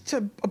shift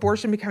to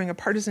abortion becoming a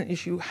partisan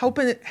issue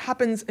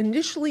happens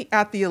initially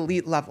at the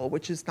elite level,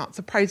 which is not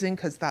surprising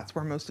because that's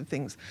where most of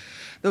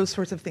those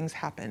sorts of things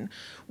happen.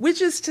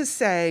 Which is to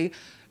say,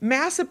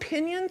 mass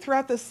opinion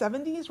throughout the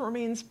 70s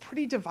remains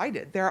pretty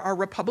divided. There are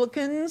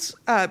Republicans,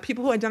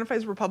 people who identify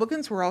as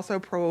Republicans who are also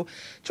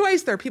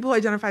pro-choice. There are people who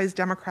identify as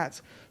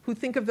Democrats who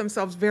think of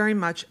themselves very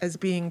much as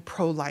being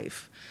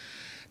pro-life.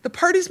 The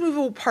parties move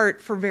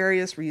apart for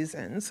various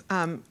reasons,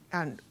 and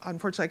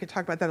unfortunately I could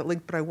talk about that at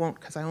length, but I won't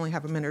because I only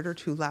have a minute or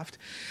two left.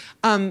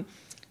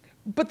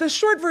 But the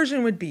short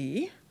version would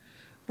be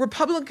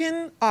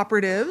Republican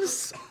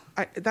operatives,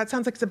 that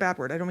sounds like it's a bad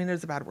word, I don't mean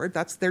it's a bad word,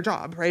 that's their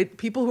job, right?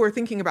 People who are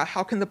thinking about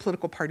how can the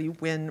political party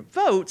win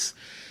votes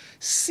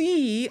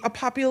see a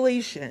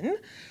population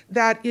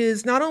that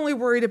is not only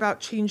worried about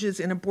changes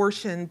in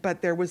abortion,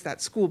 but there was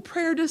that school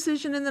prayer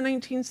decision in the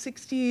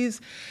 1960s.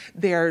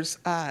 There's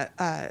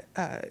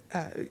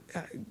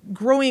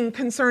growing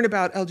concern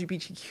about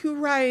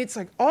LGBTQ rights.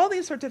 Like all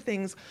these sorts of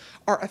things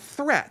are a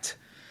threat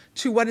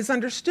to what is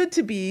understood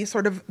to be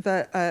sort of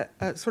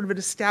sort of an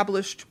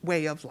established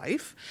way of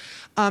life,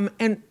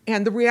 and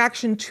the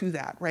reaction to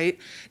that. Right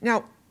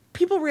now.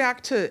 people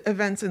react to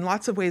events in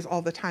lots of ways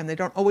all the time. They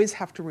don't always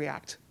have to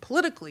react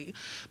politically.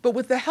 But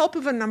with the help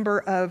of a number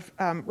of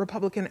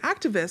Republican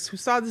activists who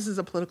saw this as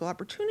a political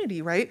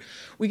opportunity, right,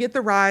 we get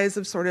the rise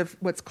of sort of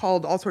what's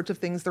called all sorts of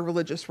things, the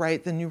religious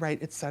right, the new right,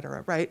 et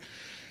cetera, right?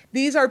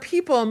 These are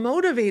people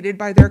motivated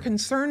by their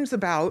concerns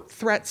about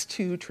threats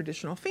to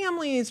traditional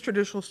families,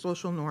 traditional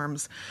social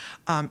norms,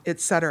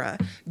 et cetera.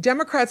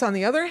 Democrats, on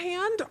the other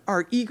hand,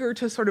 are eager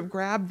to sort of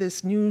grab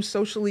this new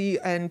socially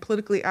and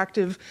politically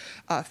active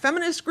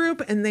feminist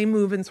group, and they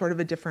move in sort of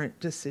a different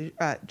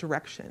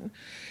direction.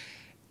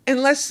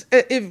 Unless,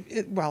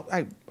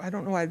 I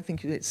don't know why I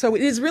think you did. So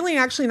it is really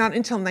actually not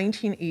until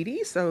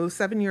 1980, so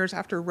 7 years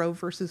after Roe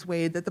versus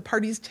Wade, that the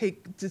parties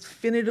take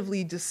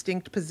definitively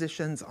distinct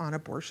positions on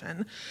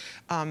abortion.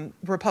 The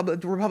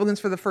Republicans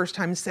for the first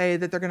time say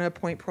that they're going to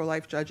appoint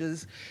pro-life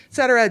judges, et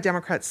cetera.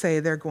 Democrats say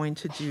they're going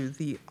to do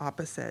the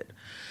opposite.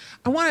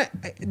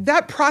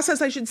 That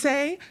process, I should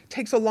say,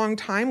 takes a long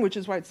time, which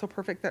is why it's so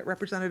perfect that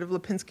Representative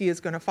Lipinski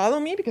is going to follow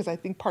me, because I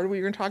think part of what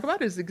you're going to talk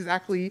about is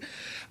exactly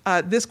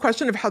this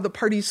question of how the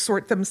parties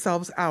sort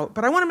themselves out.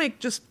 But I want to make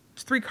just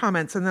 3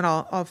 comments, and then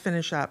I'll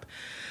finish up.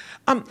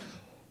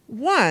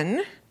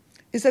 One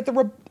is that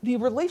the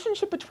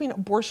relationship between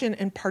abortion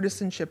and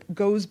partisanship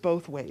goes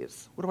both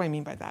ways. What do I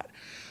mean by that?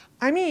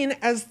 I mean,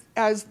 as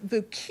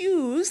the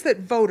cues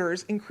that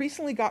voters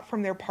increasingly got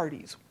from their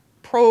parties,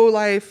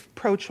 pro-life,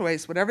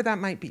 pro-choice, whatever that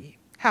might be,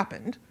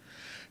 happened,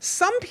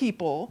 some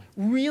people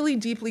really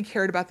deeply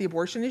cared about the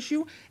abortion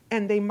issue,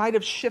 and they might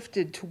have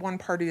shifted to one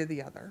party or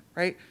the other,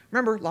 right?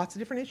 Remember, lots of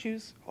different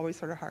issues, always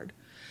sort of hard.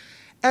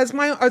 As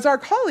our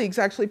colleagues,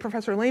 actually,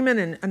 Professor Lehman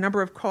and a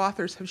number of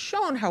co-authors have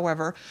shown,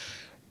 however,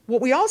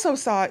 what we also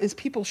saw is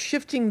people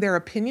shifting their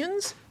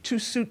opinions to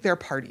suit their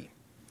party.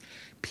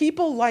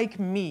 People like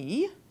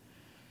me,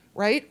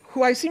 right,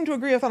 who I seem to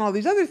agree with on all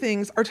these other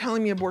things, are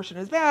telling me abortion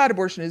is bad,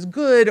 abortion is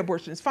good,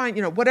 abortion is fine,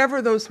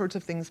 whatever those sorts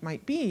of things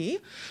might be.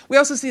 We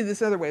also see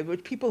this other way,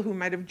 which people who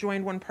might have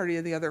joined one party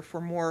or the other for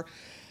more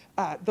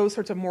those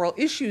sorts of moral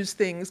issues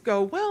things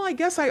go, well, I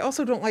guess I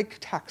also don't like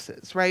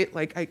taxes, right?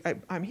 Like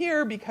I'm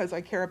here because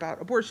I care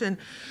about abortion,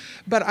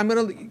 but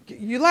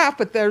you laugh,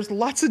 but there's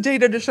lots of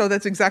data to show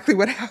that's exactly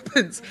what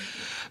happens.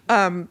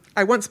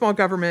 I want small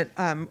government,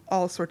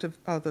 all those sorts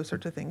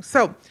of things.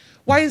 So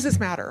why does this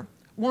matter?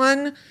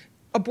 One,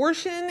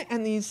 abortion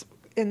and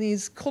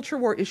these culture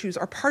war issues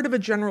are part of a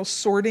general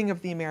sorting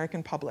of the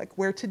American public,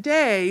 where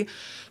today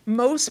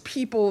most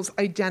people's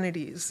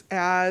identities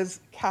as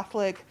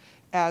Catholic,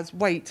 as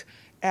white,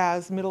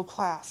 as middle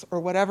class, or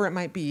whatever it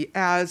might be,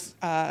 as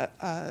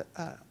a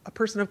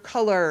person of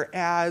color,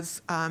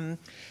 as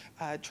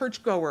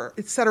churchgoer,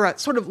 et cetera,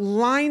 sort of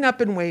line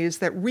up in ways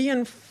that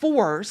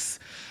reinforce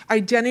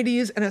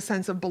identities and a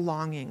sense of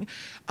belonging.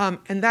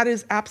 And that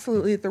is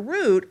absolutely at the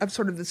root of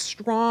sort of the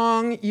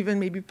strong, even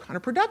maybe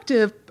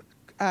counterproductive,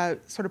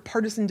 sort of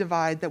partisan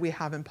divide that we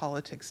have in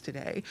politics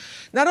today.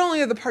 Not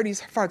only are the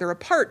parties farther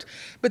apart,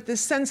 but this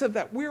sense of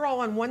that we're all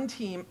on one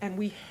team and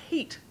we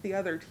hate the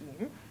other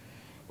team,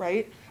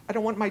 right? I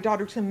don't want my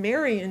daughter to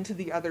marry into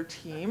the other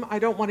team. I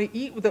don't want to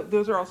eat.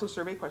 Those are also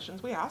survey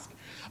questions we ask.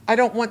 I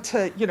don't want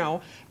to,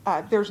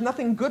 there's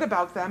nothing good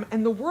about them.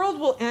 And the world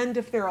will end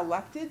if they're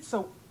elected.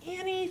 So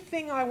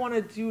anything I want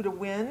to do to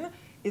win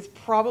is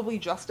probably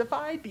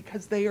justified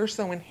because they are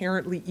so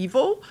inherently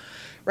evil,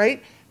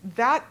 right?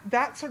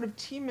 That sort of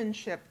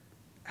teammanship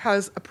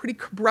has a pretty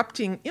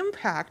corrupting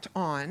impact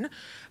on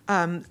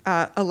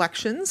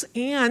elections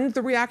and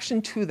the reaction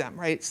to them,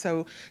 right?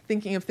 So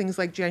thinking of things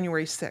like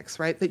January 6th,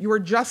 right? That you are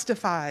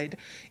justified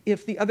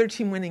if the other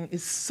team winning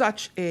is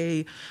such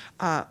a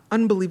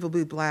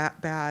unbelievably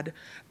bad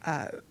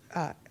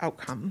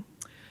outcome.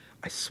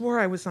 I swore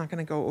I was not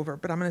going to go over,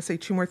 but I'm going to say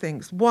 2 more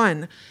things.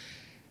 One,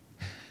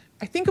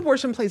 I think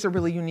abortion plays a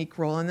really unique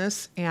role in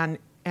this and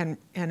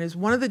is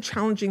one of the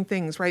challenging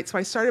things, right? So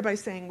I started by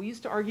saying we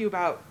used to argue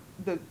about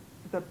the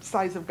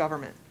size of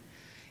government.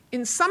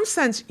 In some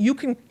sense, you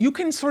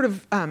can sort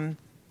of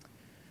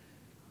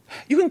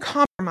you can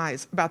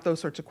compromise about those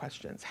sorts of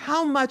questions.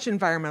 How much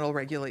environmental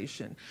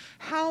regulation?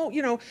 How,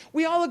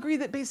 we all agree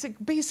that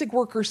basic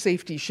worker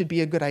safety should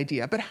be a good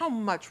idea, but how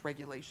much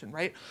regulation,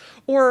 right?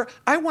 Or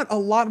I want a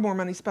lot more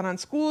money spent on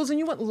schools and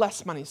you want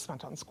less money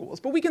spent on schools,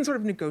 but we can sort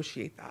of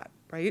negotiate that,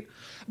 right?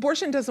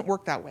 Abortion doesn't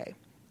work that way.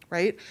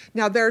 Right?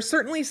 Now, there's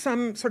certainly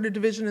some sort of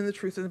division in the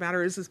truth of the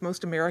matter is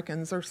most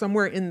Americans are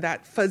somewhere in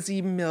that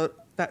fuzzy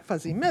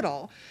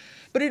middle.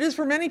 But it is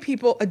for many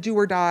people a do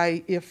or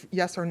die if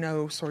yes or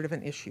no sort of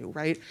an issue,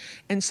 right?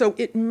 And so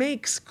it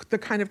makes the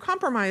kind of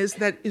compromise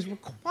that is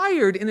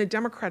required in a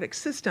democratic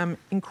system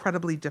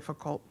incredibly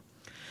difficult.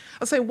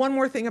 I'll say one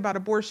more thing about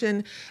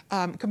abortion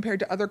compared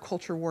to other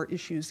culture war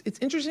issues. It's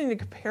interesting to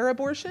compare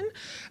abortion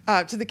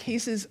to the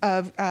cases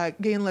of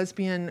gay and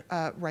lesbian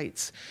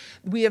rights.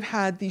 We have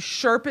had the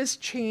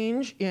sharpest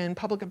change in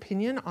public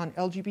opinion on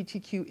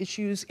LGBTQ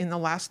issues in the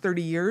last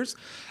 30 years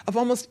of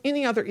almost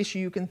any other issue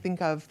you can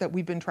think of that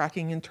we've been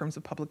tracking in terms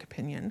of public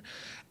opinion.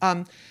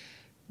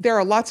 There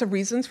are lots of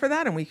reasons for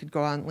that, and we could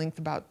go on length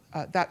about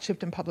that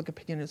shift in public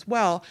opinion as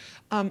well.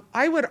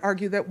 I would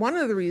argue that one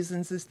of the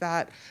reasons is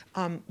that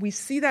we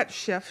see that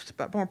shift,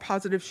 but more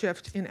positive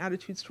shift in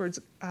attitudes towards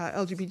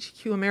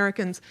LGBTQ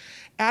Americans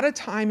at a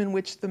time in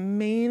which the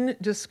main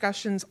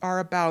discussions are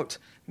about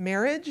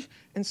marriage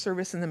and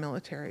service in the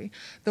military.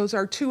 Those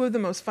are two of the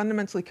most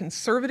fundamentally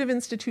conservative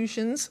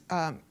institutions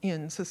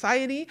in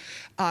society,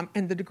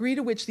 and the degree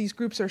to which these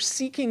groups are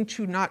seeking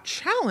to not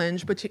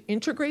challenge, but to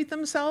integrate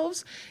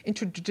themselves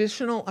into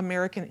traditional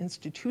American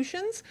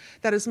institutions,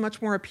 that is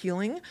much more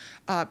appealing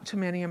to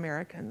many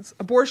Americans.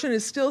 Abortion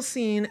is still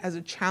seen as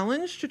a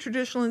challenge to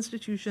traditional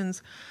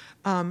institutions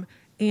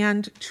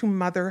and to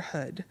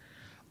motherhood.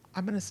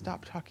 I'm going to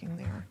stop talking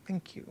there.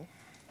 Thank you.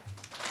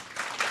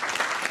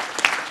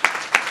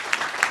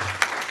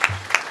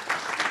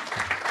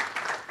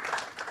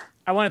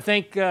 I want to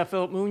thank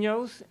Philip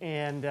Munoz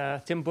and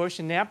Tim Bush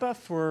and Napa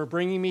for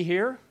bringing me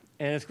here,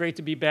 and it's great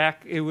to be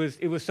back. It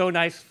was so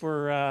nice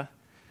for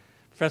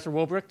Professor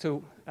Wolbrecht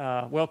to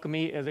welcome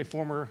me as a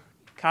former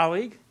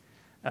colleague.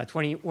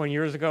 21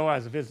 years ago, I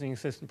was a visiting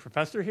assistant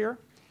professor here,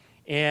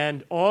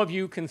 and all of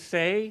you can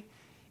say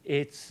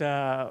it's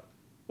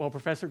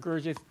Professor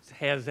Gurgis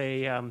has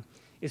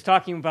is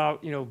talking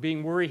about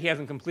being worried he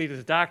hasn't completed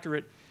his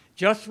doctorate.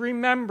 Just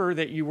remember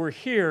that you were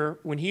here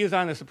when he was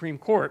on the Supreme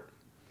Court.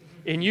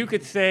 And you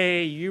could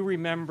say you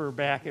remember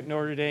back at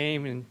Notre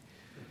Dame, and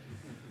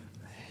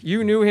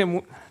you knew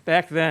him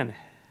back then.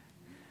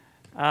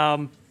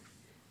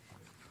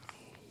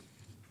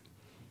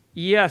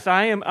 Yes,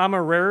 I'm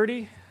a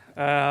rarity,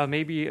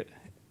 maybe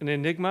an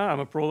enigma. I'm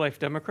a pro-life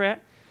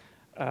Democrat,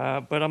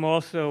 but I'm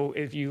also,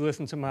 if you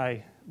listen to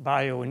my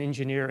bio, an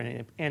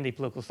engineer and a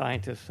political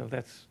scientist, so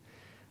that's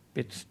a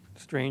bit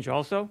strange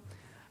also.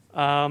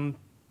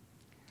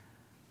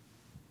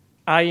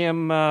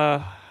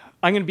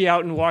 I'm going to be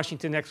out in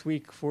Washington next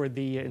week for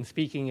and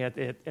speaking at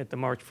the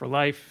March for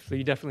Life, so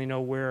you definitely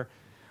know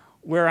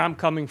where I'm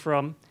coming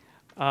from.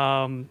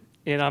 And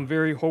I'm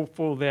very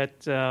hopeful that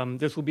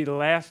this will be the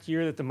last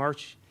year that the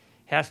march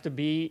has to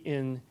be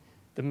in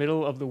the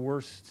middle of the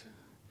worst,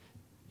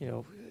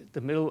 the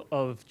middle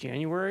of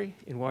January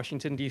in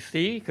Washington,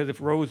 D.C., because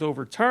if Roe's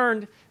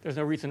overturned, there's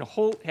no reason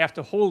to have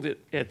to hold it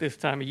at this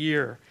time of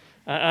year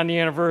on the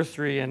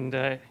anniversary, and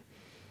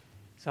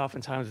it's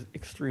oftentimes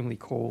extremely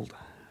cold.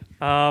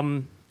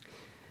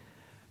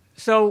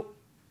 So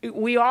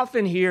we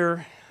often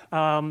hear,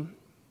 and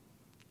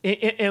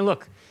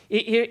look,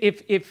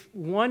 if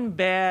one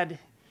bad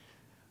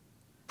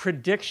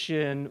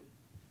prediction,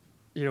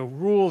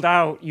 ruled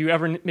out you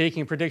ever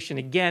making a prediction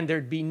again,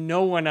 there'd be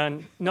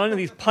none of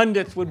these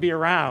pundits would be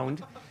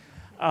around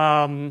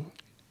on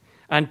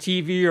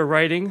TV or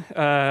writing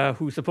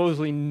who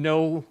supposedly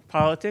know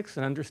politics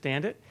and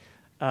understand it.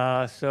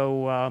 But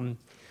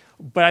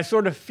I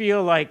sort of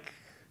feel like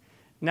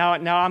Now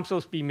I'm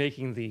supposed to be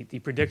making the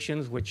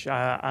predictions, which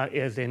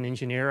as an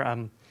engineer,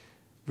 I'm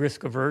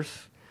risk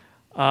averse.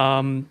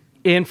 And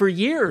for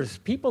years,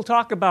 people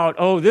talk about,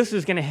 this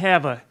is going to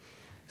have a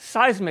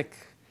seismic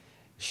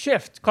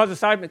shift, cause a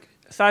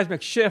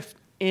seismic shift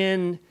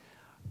in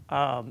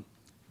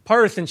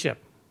partisanship.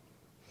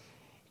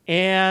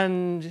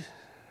 And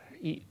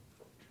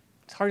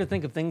it's hard to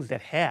think of things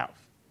that have.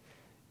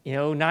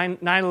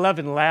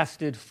 9/11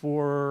 lasted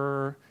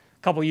for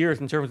couple years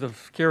in terms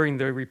of carrying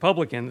the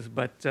Republicans,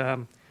 but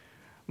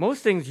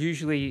most things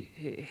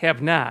usually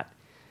have not.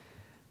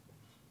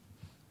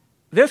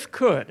 This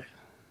could,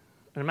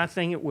 and I'm not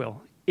saying it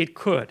will, it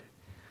could.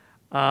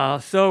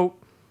 So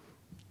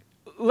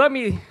let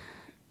me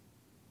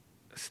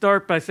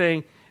start by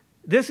saying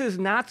this is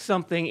not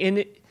something,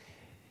 and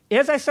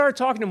as I started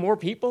talking to more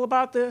people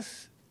about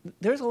this,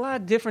 there's a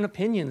lot of different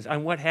opinions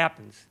on what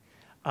happens.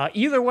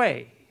 Either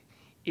way,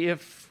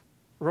 if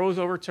Roe's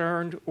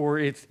overturned or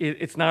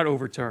it's not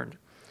overturned.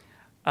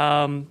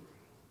 So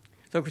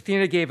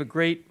Christina gave a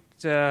great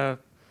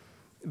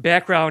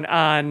background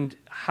on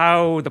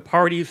how the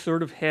parties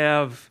sort of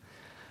have,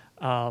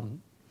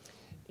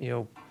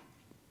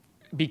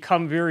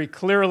 become very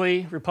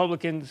clearly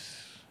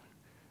Republicans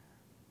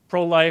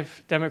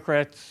pro-life,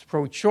 Democrats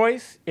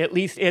pro-choice, at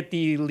least at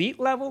the elite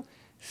level.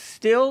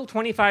 Still,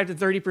 25 to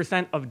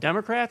 30% of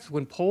Democrats,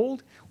 when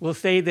polled, will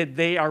say that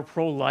they are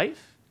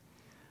pro-life.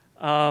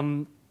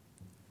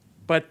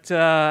 But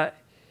and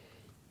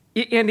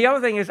the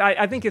other thing is,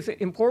 I think it's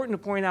important to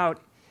point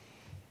out,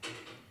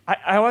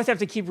 I always have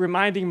to keep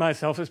reminding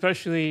myself,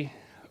 especially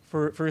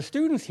for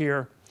students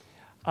here,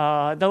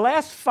 the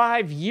last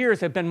 5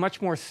 years have been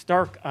much more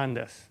stark on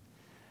this.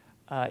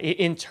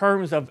 In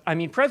terms of,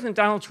 President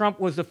Donald Trump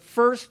was the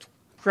first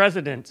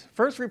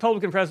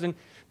Republican president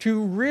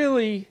to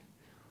really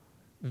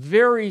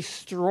very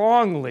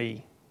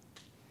strongly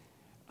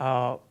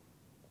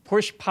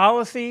push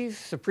policies,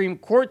 Supreme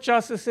Court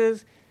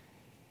justices,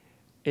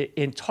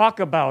 and talk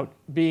about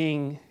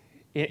being,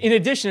 in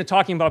addition to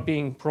talking about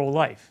being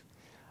pro-life.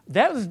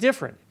 That was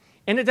different.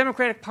 And the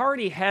Democratic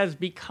Party has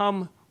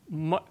become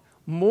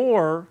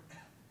more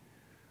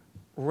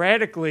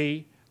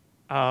radically,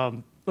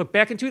 look,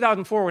 back in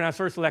 2004 when I was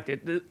first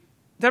elected,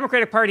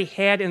 Democratic Party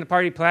had in the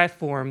party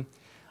platform,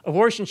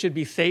 abortion should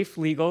be safe,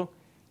 legal,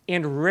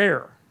 and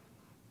rare.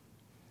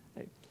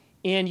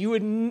 And you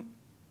would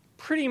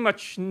pretty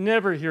much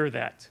never hear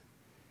that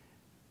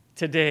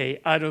today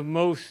out of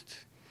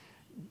most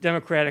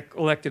Democratic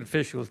elected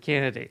officials,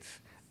 candidates.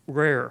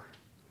 Rare.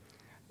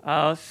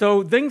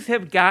 So things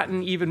have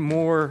gotten even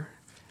more,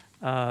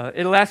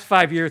 in the last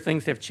 5 years,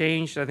 things have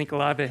changed. I think a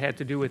lot of it had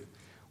to do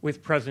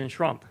with President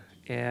Trump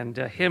and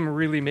him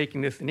really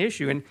making this an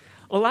issue. And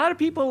a lot of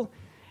people,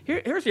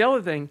 here's the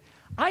other thing,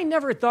 I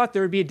never thought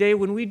there would be a day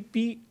when we'd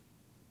be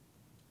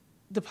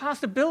the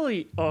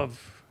possibility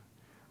of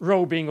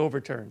Roe being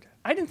overturned.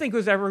 I didn't think it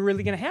was ever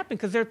really going to happen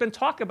because there's been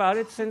talk about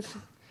it since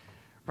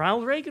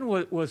Ronald Reagan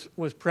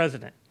was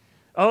president.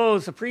 Oh,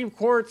 the Supreme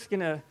Court's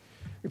going to,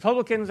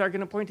 Republicans are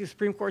going to appoint these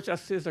Supreme Court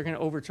justices, they're going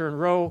to overturn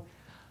Roe.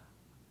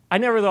 I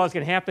never thought it was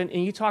going to happen.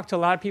 And you talk to a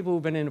lot of people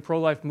who've been in the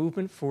pro-life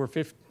movement for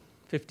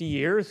 50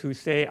 years who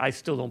say, I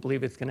still don't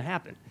believe it's going to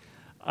happen.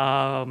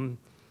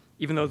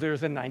 Even though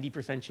there's a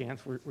 90%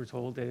 chance we're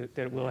told that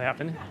it will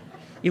happen.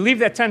 You leave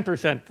that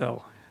 10%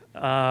 though.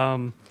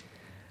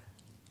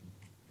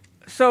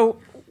 So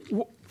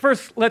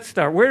first, let's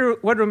start.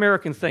 What do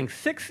Americans think?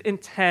 6 in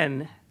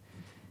 10,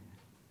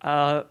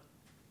 according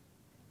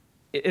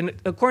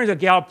to a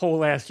Gallup poll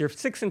last year,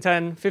 6 in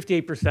 10,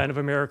 58% of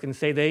Americans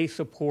say they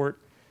support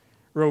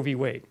Roe v.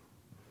 Wade.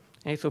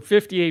 Okay, so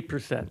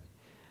 58%.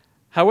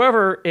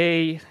 However,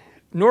 a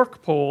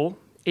NORC poll,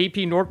 AP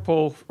NORC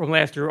poll from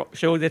last year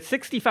showed that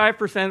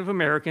 65% of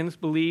Americans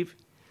believe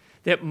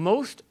that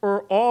most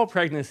or all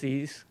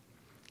pregnancies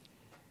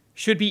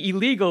should be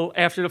illegal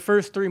after the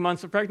first 3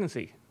 months of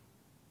pregnancy.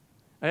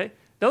 Right?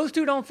 Those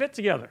two don't fit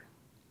together.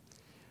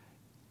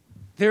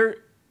 A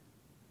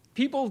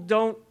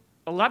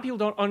lot of people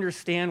don't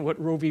understand what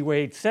Roe v.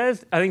 Wade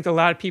says. I think a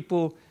lot of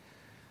people,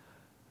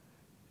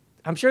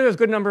 I'm sure there's a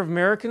good number of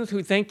Americans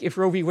who think if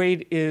Roe v.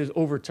 Wade is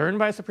overturned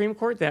by the Supreme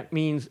Court, that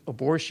means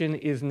abortion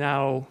is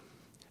now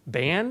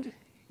banned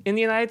in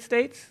the United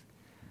States.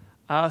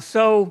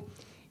 So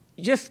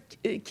just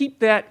keep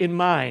that in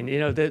mind. You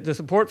know, the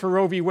support for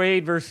Roe v.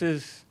 Wade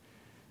versus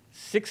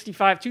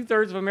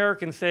 2/3 of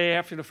Americans say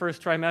after the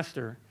first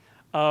trimester,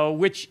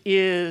 which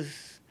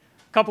is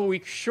a couple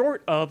weeks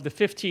short of the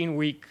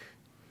 15-week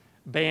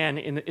ban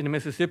in the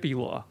Mississippi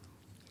law.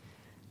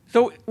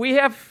 So we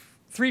have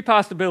 3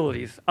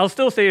 possibilities. I'll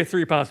still say the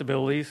 3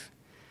 possibilities.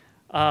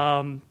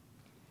 The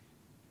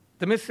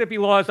Mississippi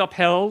law is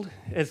upheld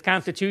as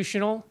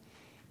constitutional,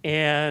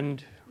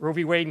 and Roe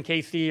v. Wade and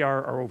Casey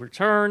are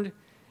overturned,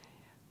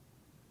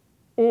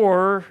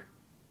 or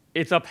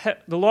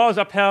the law is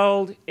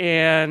upheld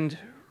and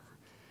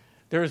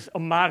there's a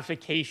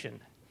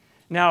modification.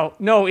 Now,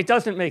 no,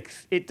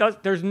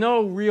 there's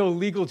no real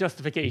legal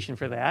justification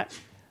for that.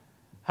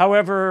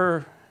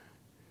 However,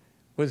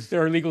 was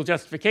there a legal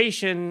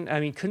justification? I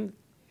mean,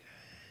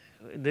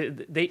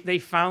 they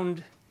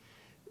found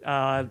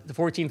the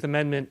 14th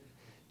Amendment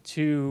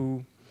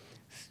to,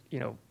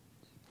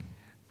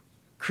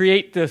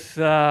 create this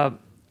the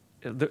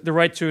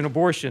right to an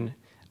abortion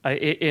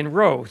in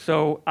Roe.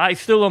 So I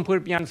still don't put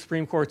it beyond the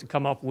Supreme Court to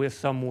come up with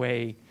some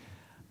way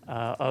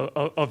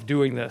of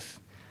doing this.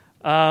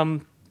 I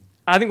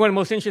think one of the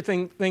most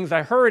interesting things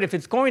I heard, if Roe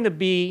is going to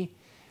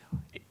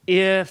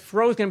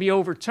be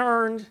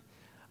overturned,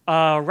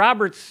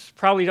 Roberts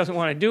probably doesn't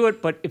want to do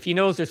it, but if he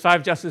knows there's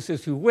 5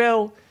 justices who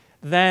will,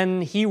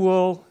 then he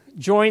will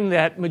join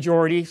that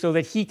majority so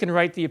that he can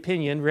write the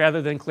opinion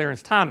rather than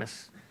Clarence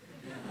Thomas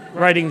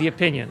writing the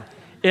opinion.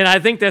 And I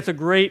think that's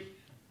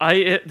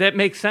that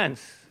makes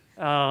sense.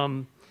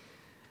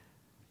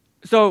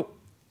 So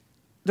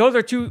those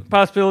are 2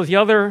 possibilities. The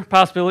other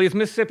possibility is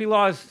Mississippi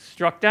law is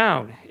struck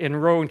down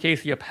and Roe and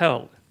Casey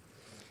upheld.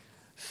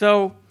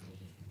 So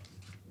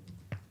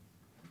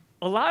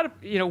a lot of,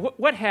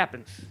 what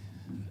happens?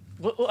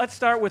 Well, let's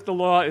start with the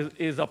law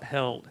is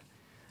upheld.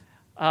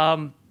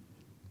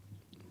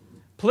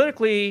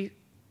 Politically,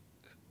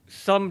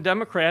 some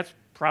Democrats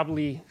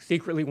probably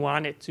secretly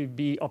want it to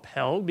be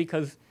upheld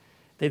because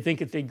they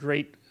think it's a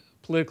great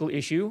political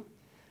issue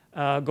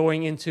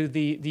going into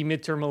the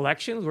midterm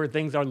elections where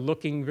things are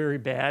looking very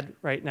bad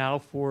right now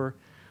for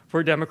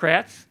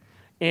Democrats.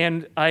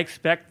 And I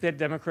expect that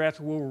Democrats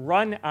will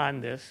run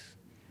on this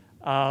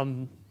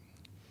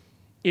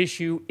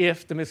issue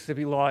if the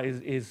Mississippi law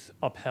is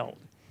upheld.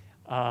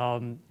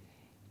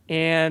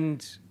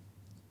 And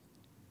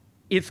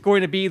it's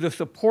going to be the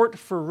support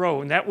for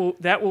Roe, and that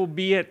will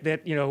be it.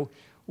 That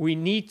we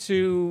need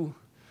to,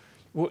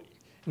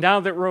 now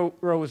that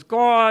Roe is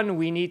gone,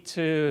 we need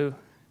to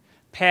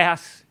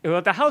pass.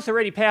 Well, the House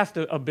already passed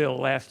a bill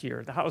last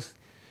year. The House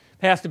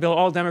passed a bill.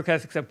 All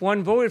Democrats except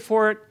one voted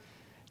for it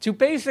to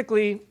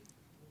basically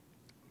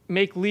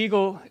make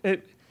legal.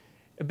 It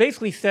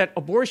basically set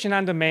abortion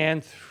on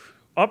demand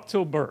up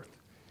till birth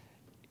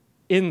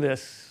in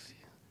this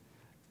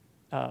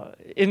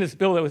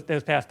bill that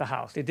was passed the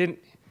House. It didn't.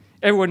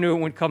 Everyone knew it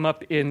would come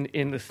up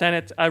in the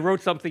Senate. I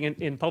wrote something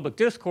in public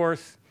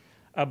discourse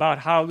about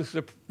how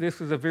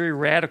this is a very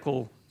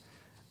radical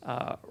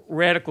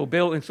radical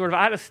bill and sort of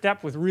out of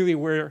step with really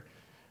where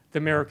the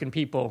American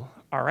people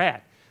are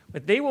at.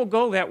 But they will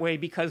go that way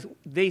because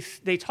they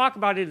talk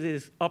about it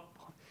as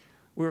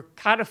we're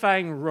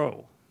codifying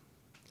Roe.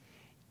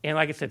 And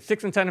like I said,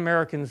 6 in 10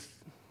 Americans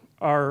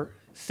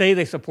say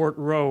they support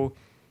Roe,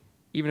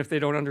 even if they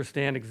don't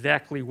understand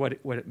exactly what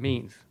it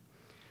means.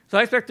 So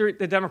I expect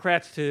the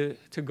Democrats to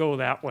go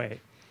that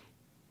way.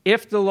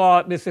 If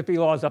the Mississippi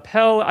law is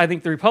upheld, I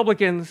think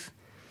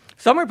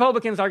some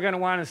Republicans are going to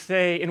want to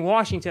say, in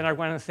Washington, are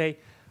going to say,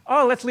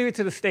 oh, let's leave it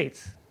to the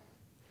states,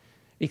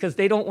 because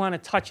they don't want to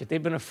touch it.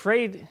 They've been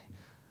afraid.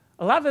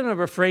 A lot of them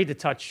are afraid to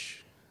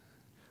touch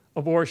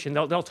abortion.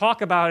 They'll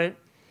talk about it,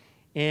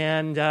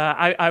 and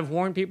I've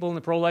warned people in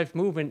the pro-life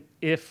movement,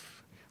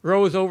 if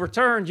Roe is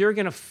overturned, you're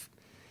going to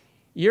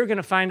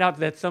find out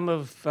that some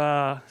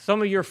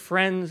of your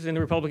friends in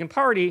the Republican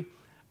Party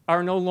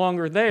are no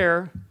longer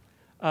there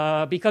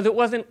because it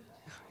was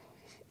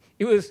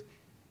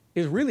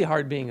really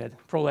hard being a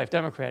pro-life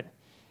Democrat.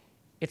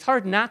 It's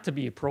hard not to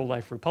be a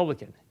pro-life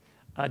Republican.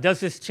 Does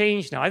this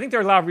change now? I think there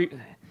are a lot of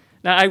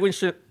now, I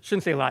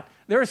shouldn't say a lot.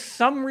 There are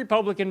some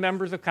Republican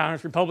members of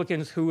Congress,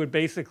 Republicans, who would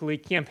basically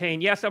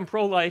campaign, yes, I'm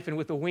pro-life, and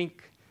with a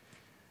wink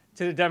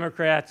to the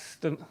Democrats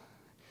to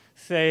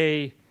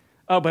say,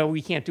 oh, but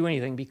we can't do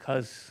anything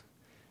because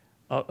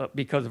of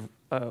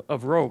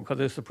Roe, because of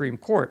the Supreme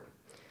Court.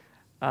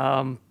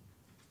 And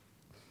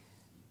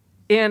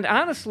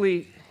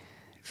honestly,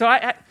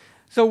 I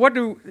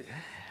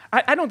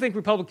don't think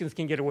Republicans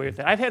can get away with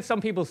that. I've had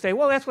some people say,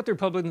 well, that's what the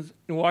Republicans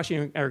in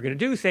Washington are going to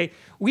do. Say,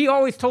 we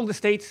always told the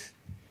states,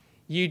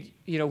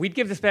 we'd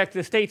give this back to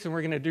the states, and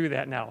we're going to do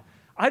that now.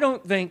 I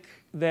don't think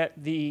that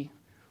the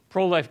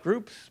pro-life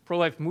groups,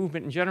 pro-life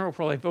movement in general,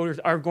 pro-life voters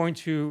are going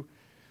to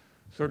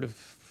sort of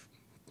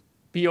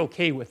be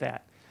okay with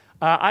that.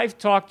 I've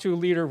talked to a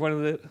leader of one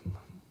of the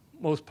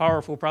most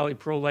powerful, probably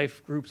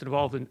pro-life groups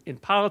involved in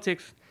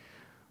politics,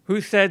 who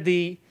said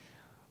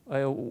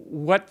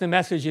what the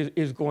message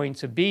is going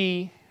to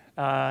be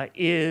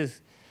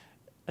is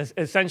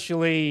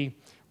essentially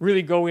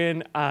really go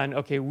in on,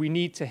 okay, we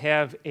need to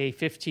have a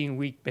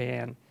 15-week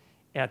ban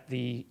at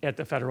the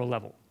federal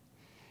level.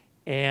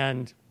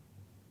 And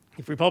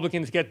if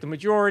Republicans get the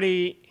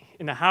majority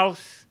in the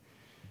House,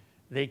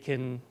 they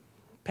can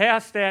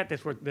pass that.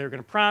 That's what they're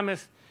going to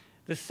promise.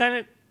 The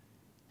Senate,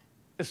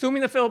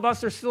 assuming the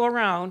filibuster is still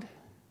around,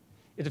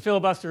 if the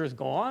filibuster is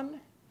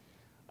gone,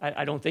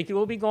 I don't think it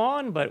will be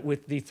gone, but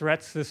with the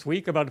threats this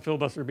week about the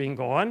filibuster being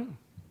gone,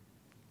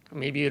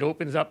 maybe it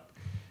opens up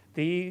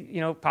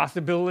the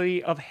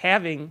possibility of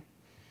having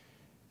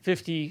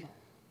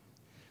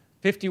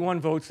 51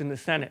 votes in the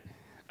Senate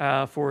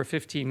for a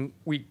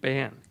 15-week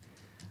ban.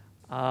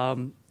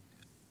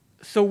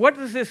 So what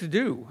does this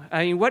do?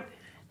 I mean,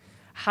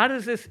 how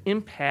does this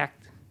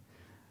impact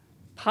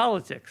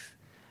politics,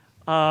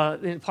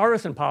 in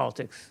partisan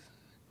politics?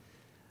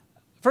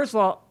 First of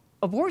all,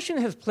 abortion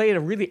has played a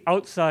really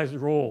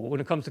outsized role when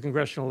it comes to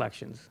congressional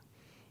elections.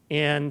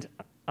 And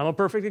I'm a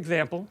perfect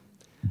example.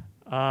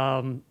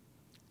 There's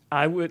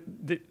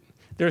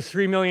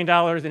 $3 million in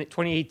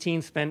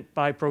 2018 spent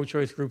by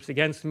pro-choice groups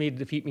against me to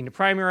defeat me in the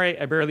primary.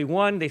 I barely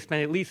won. They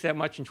spent at least that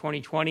much in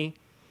 2020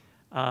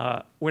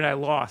 when I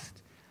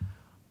lost.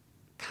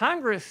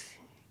 Congress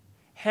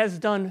has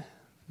done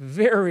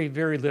very,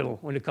 very little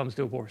when it comes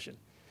to abortion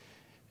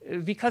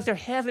because there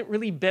hasn't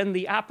really been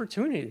the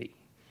opportunity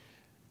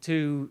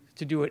to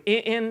do it.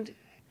 And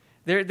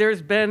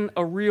there's been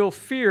a real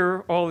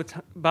fear all the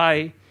time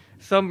by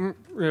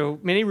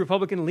many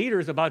Republican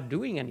leaders about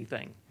doing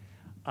anything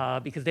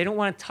because they don't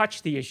want to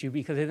touch the issue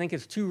because they think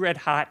it's too red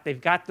hot.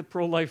 They've got the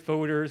pro-life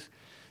voters,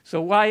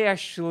 so why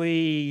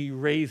actually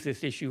raise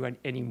this issue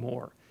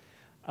anymore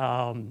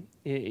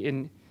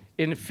in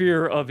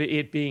fear of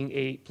it being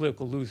a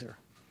political loser?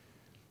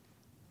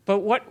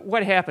 But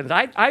what happens?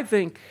 I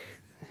think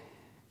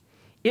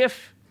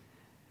if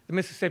the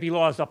Mississippi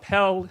law is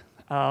upheld,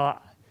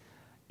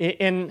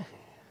 and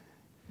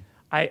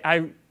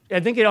I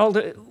think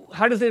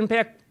how does it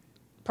impact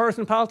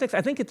partisan politics?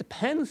 I think it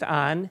depends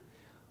on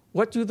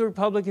what do the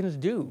Republicans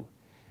do.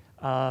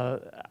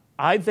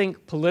 I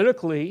think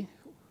politically,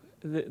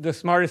 the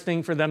smartest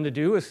thing for them to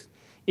do is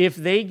if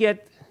they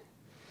get,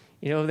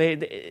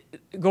 they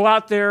go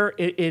out there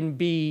and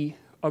be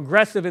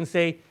aggressive and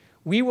say,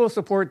 we will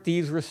support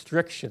these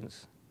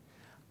restrictions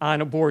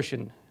on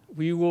abortion.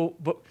 We will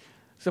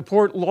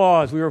support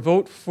laws. We will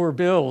vote for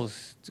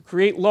bills to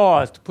create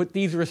laws to put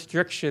these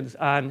restrictions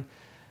on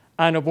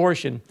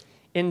abortion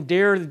and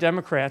dare the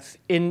Democrats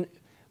in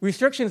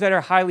restrictions that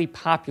are highly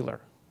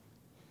popular.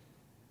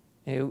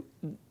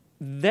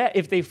 That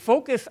if they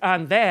focus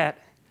on that,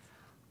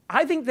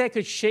 I think that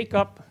could shake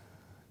up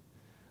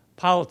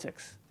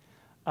politics.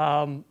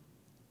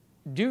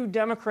 Do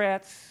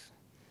Democrats,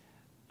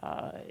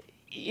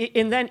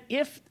 and then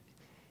if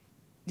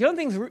the other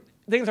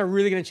things are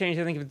really going to change,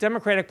 I think, if the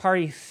Democratic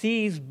Party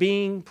sees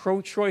being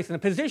pro-choice and the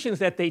positions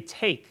that they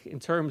take in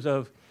terms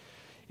of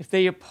if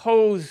they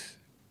oppose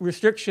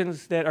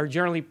restrictions that are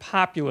generally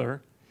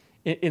popular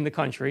in the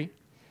country,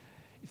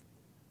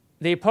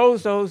 they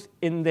oppose those,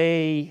 and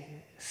they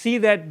see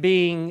that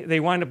they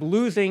wind up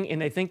losing,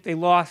 and they think they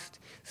lost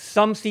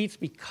some seats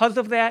because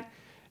of that.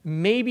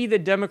 Maybe the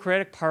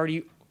Democratic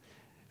Party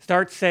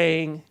starts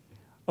saying,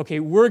 okay,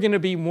 we're going to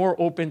be more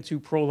open to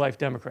pro-life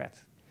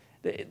Democrats.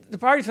 The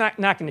party's not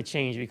going to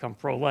change to become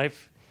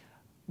pro-life,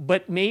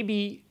 but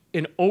maybe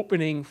an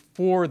opening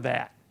for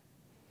that.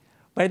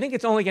 But I think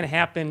it's only going to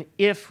happen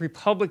if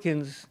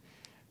Republicans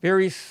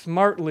very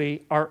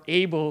smartly are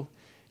able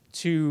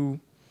to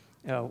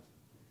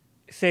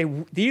say,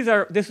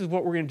 this is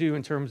what we're going to do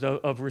in terms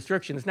of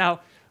restrictions. Now,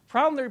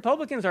 problem the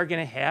Republicans are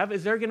going to have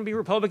is there are going to be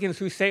Republicans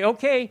who say,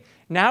 okay,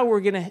 now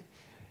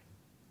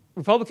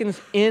Republicans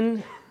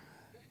in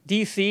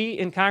D.C.,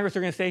 in Congress,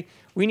 are going to say,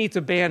 we need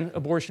to ban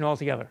abortion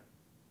altogether.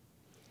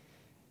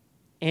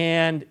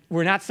 And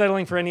we're not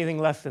settling for anything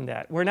less than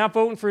that. We're not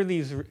voting for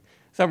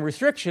some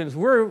restrictions.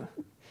 We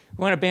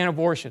want to ban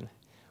abortion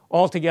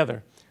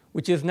altogether,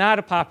 which is not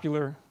a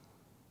popular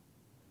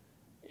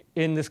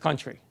in this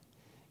country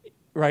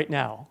right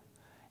now.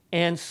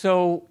 And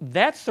so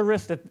that's the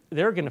risk that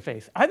they're going to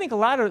face. I think a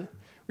lot of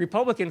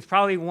Republicans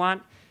probably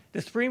want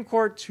the Supreme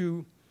Court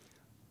to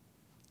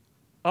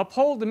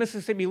uphold the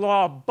Mississippi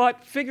law,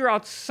 but figure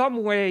out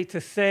some way to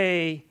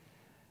say,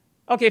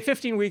 okay,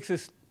 15 weeks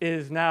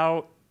is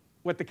now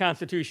what the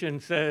Constitution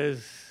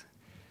says.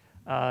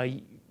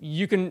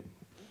 You can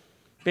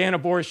ban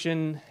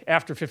abortion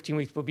after 15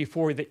 weeks, but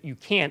before that you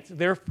can't.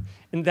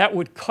 And that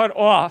would cut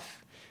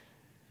off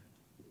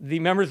the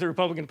members of the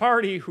Republican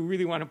Party who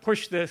really want to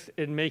push this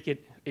and make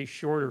it a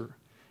shorter,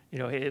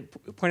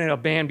 put in a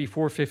ban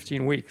before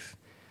 15 weeks.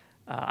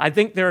 I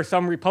think there are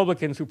some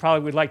Republicans who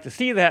probably would like to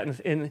see that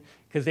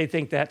because they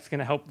think that's going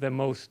to help them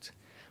most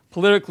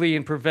politically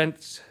and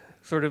prevent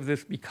sort of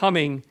this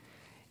becoming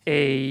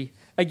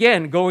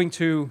going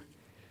to,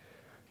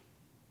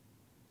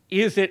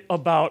 is it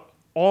about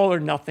all or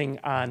nothing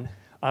on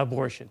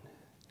abortion?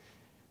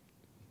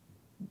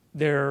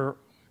 The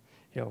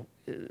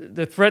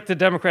threat the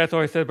Democrats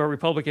always said about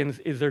Republicans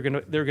is they're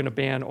going to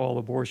ban all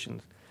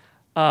abortions.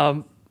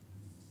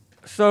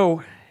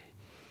 So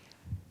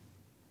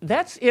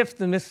that's if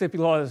the Mississippi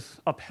law is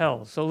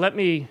upheld. So let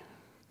me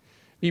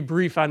be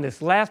brief on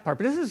this last part,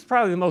 but this is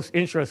probably the most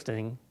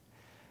interesting.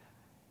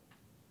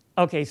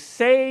 Okay,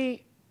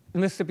 say the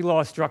Mississippi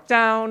law is struck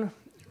down,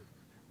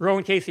 Roe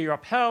and Casey are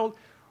upheld.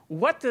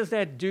 What does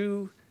that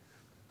do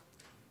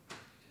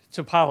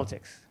to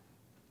politics?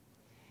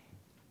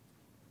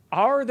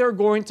 Are there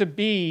going to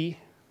be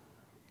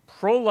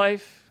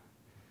pro-life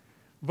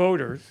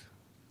voters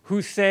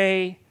who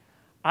say,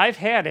 I've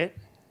had it,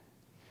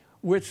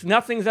 which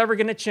nothing's ever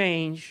going to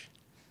change,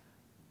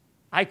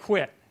 I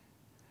quit?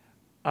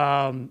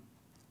 From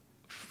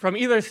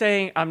either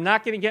saying, I'm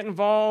not going to get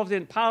involved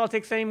in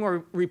politics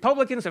anymore.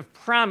 Republicans have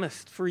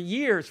promised for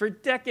years, for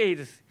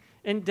decades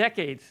and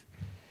decades.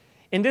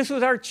 And this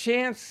was our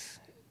chance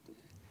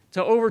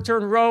to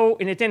overturn Roe,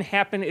 and it didn't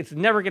happen. It's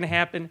never going to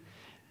happen.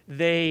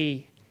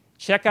 They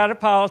check out of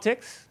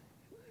politics.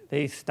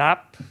 They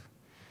stop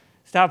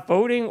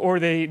voting, or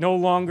they no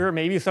longer,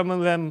 maybe some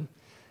of them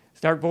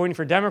start voting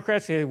for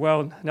Democrats. Say,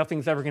 well,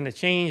 nothing's ever going to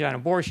change on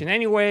abortion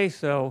anyway,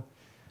 so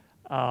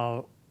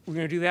we're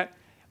going to do that.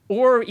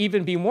 Or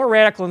even be more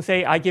radical and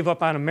say, I give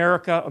up on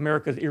America.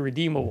 America's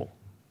irredeemable,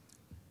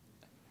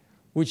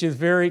 which is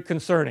very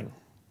concerning.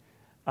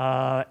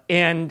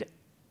 And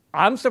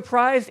I'm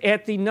surprised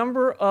at the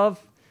number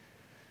of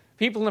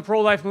people in the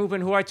pro-life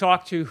movement who I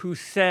talked to who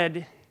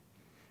said,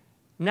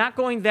 not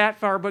going that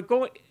far,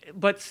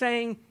 but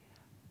saying,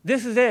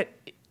 this is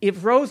it.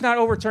 If Roe's not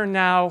overturned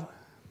now,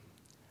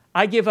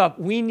 I give up.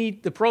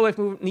 The pro-life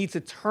movement needs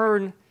to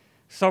turn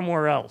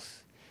somewhere else.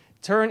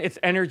 Turn its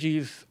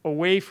energies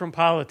away from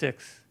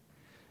politics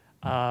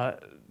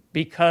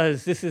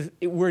because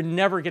we're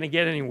never going to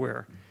get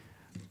anywhere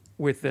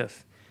with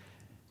this.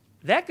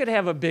 That could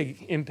have a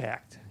big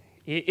impact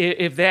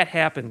if that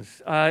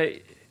happens.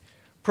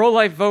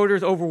 Pro-life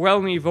voters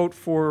overwhelmingly vote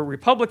for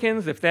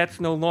Republicans. If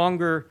that's no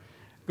longer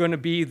going to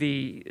be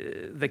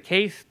the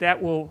case, that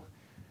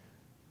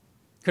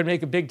could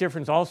make a big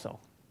difference also.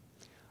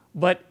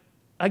 But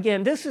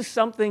again, this is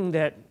something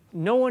that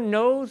no one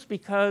knows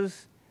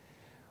because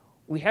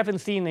we haven't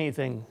seen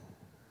anything,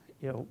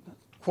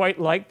 quite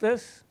like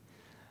this.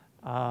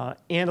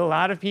 And a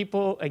lot of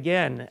people,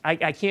 again,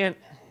 I can't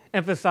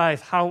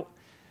emphasize how,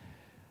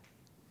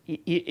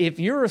 if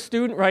you're a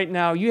student right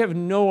now, you have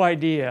no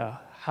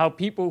idea how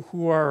people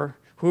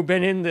who've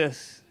been in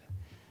this,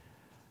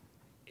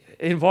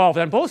 involved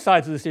on both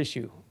sides of this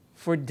issue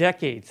for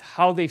decades,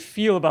 how they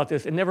feel about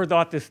this and never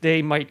thought this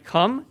day might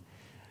come.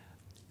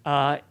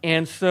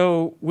 And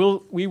so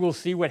we will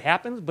see what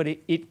happens, but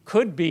it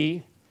could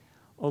be,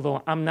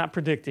 although I'm not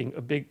predicting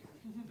a big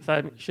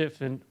side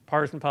shift in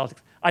partisan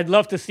politics. I'd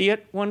love to see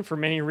it, for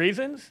many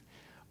reasons,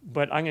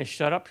 but I'm going to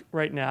shut up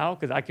right now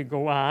because I could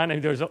go on.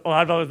 And there's a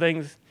lot of other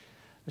things,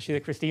 especially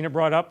that Christina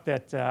brought up,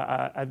 that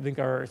I think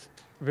are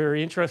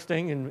very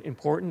interesting and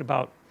important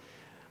about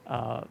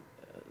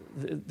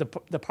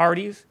the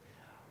parties.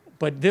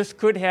 But this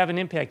could have an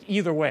impact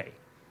either way.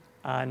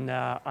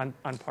 on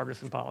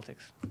partisan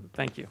politics.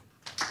 Thank you.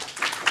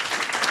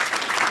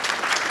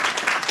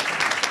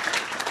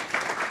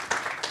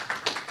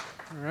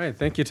 All right,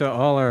 thank you to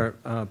all our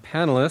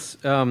panelists.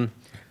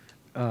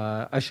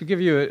 I should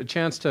give you a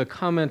chance to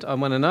comment on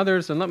one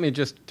another's, and let me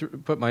just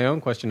put my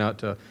own question out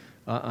to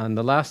on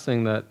the last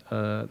thing that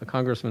the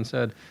congressman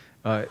said.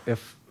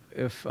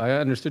 If I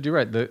understood you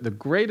right, the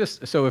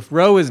greatest. So if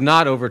Roe is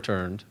not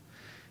overturned,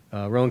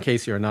 Roe and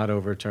Casey are not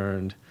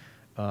overturned,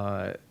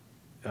 an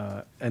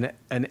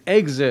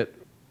exit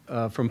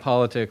from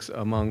politics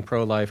among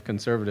pro-life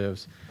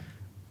conservatives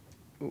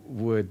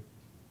would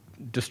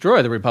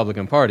destroy the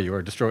Republican Party,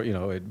 or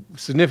it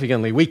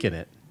significantly weaken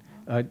it.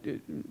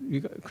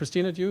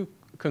 Christina, do you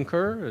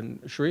concur? And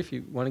Sharif,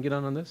 you want to get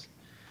on this?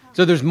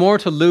 So there's more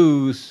to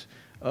lose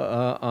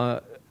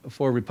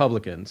for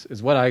Republicans,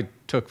 is what I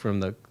took from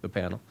the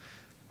panel.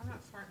 I'm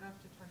not smart enough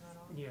to turn that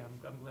on. Yeah,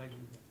 I'm glad you.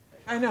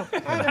 I know.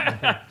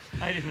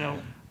 I didn't know.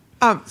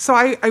 So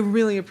I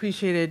really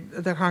appreciated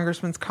the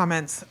congressman's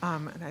comments,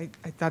 and I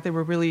thought they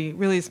were really,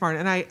 really smart.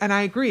 And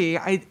I agree.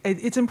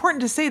 It's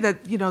important to say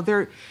that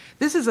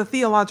this is a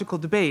theological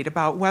debate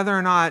about whether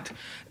or not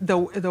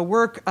the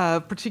work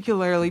of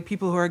particularly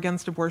people who are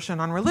against abortion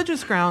on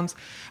religious grounds.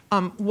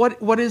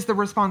 What is the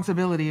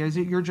responsibility? Is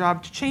it your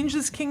job to change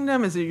this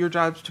kingdom? Is it your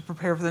job to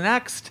prepare for the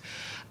next?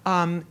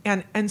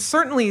 And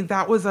certainly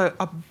that was a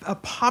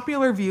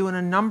popular view in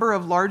a number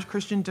of large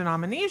Christian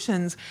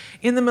denominations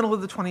in the middle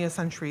of the 20th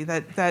century,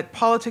 that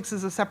politics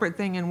is a separate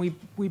thing and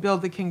we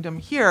build the kingdom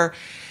here.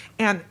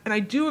 And I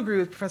do agree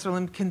with Professor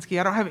Lipinski.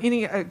 I don't have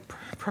any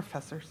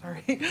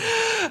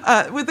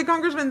with the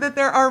congressman that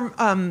there are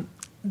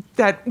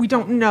that we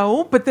don't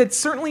know, but that's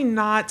certainly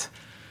not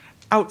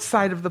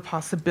outside of the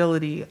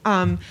possibility.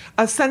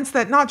 A sense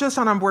that not just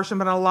on abortion,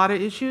 but on a lot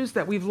of issues,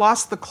 that we've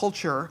lost the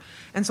culture.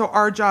 And so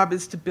our job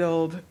is to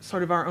build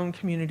sort of our own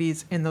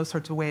communities in those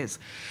sorts of ways.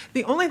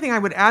 The only thing I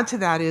would add to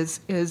that is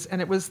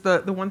and it was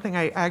the one thing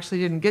I actually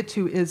didn't get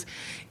to, is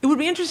it would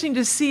be interesting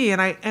to see,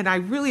 and I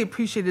really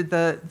appreciated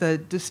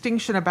the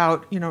distinction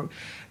about,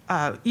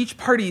 each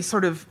party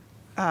sort of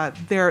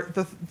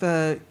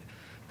the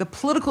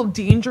political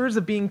dangers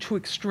of being too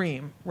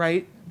extreme,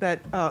 right?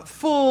 That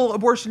full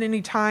abortion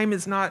any time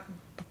is not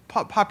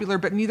popular,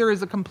 but neither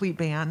is a complete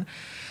ban.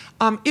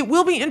 It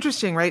will be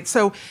interesting, right?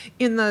 So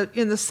in the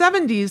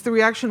 70s, the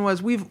reaction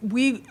was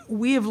we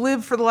have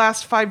lived for the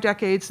last 5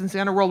 decades since the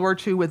end of World War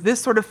II with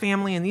this sort of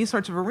family and these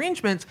sorts of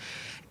arrangements,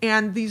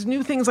 and these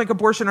new things like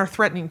abortion are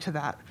threatening to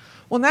that.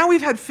 Well, now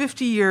we've had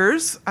 50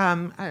 years.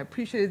 I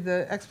appreciated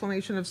the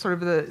explanation of sort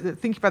of the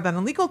thinking about that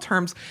in legal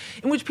terms,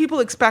 in which people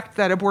expect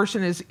that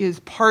abortion is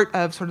part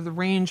of sort of the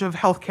range of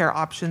healthcare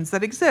options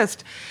that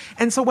exist.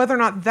 And so whether or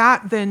not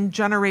that then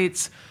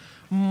generates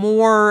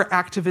more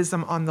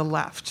activism on the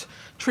left.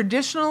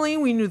 Traditionally,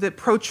 we knew that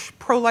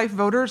pro-life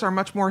voters are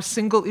much more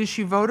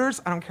single-issue voters.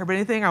 I don't care about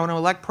anything. I want to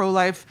elect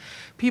pro-life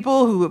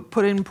people who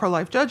put in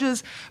pro-life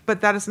judges,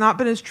 but that has not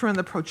been as true on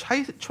the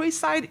pro-choice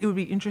side. It would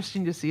be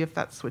interesting to see if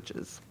that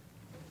switches.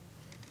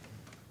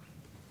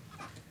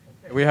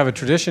 We have a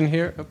tradition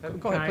here.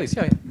 Go ahead, please.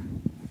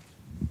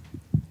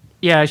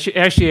 Yeah,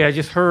 actually, I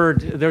just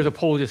heard there's a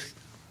poll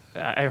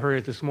I heard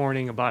it this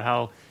morning about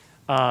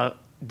how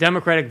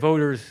Democratic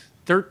voters,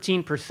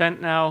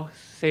 13% now,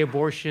 say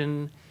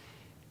abortion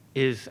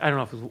is, I don't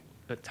know if it's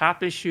a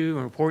top issue,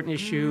 an important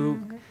issue.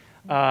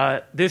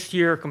 This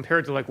year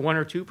compared to like 1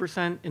 or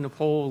 2% in the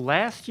poll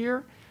last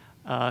year.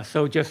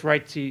 So just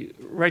right to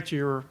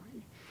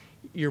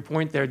your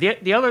point there.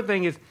 The other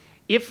thing is,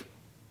 if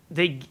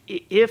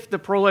the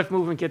pro-life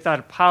movement gets out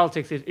of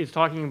politics, it's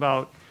talking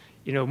about,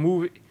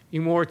 moving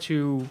more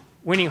to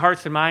winning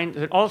hearts and minds,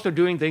 and also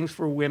doing things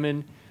for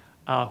women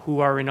who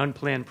are in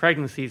unplanned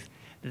pregnancies.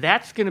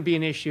 That's going to be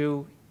an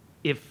issue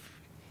if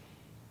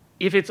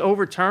it's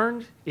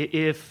overturned.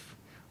 If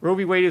Roe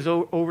v. Wade is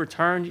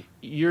overturned,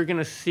 you're going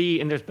to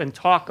see, and there's been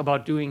talk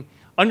about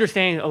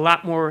understanding a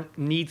lot more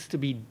needs to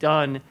be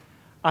done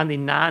on the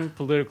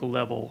non-political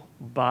level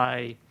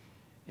by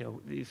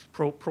these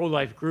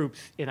pro-life groups,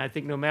 and I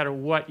think no matter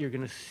what, you're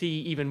going to see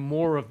even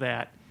more of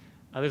that.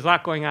 There's a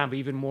lot going on, but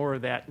even more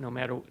of that, no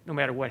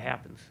matter what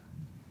happens.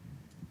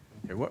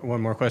 Okay,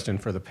 one more question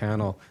for the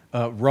panel.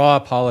 Raw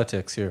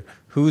politics here.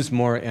 Who's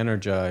more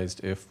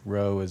energized if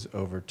Roe is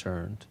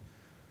overturned?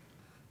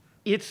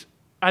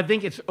 I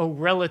think it's a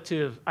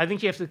relative. I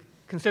think you have to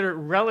consider it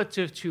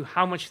relative to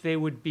how much they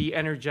would be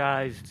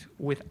energized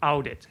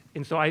without it.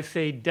 And so I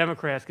say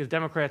Democrats, because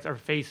Democrats are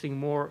facing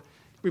more.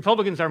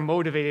 Republicans are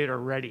motivated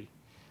already,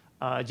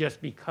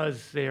 just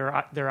because they're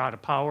out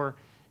of power,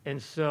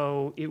 and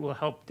so it will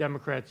help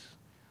Democrats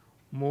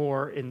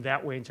more in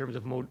that way in terms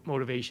of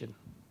motivation.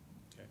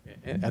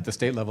 At the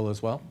state level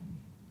as well?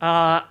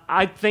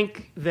 I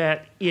think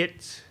that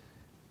because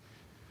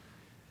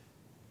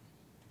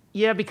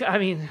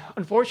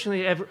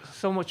unfortunately,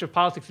 so much of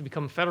politics has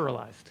become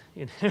federalized.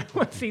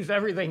 Everyone sees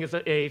everything as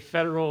a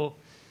federal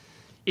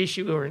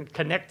issue or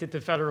connected to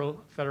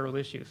federal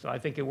issues. So I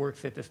think it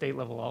works at the state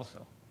level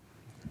also.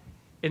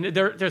 And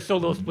there's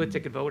still no split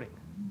ticket voting.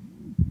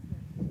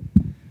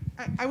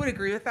 I would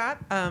agree with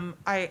that.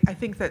 I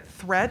think that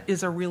threat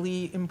is a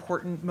really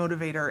important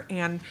motivator.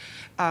 And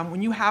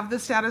when you have the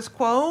status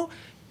quo,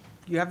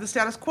 you have the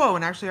status quo.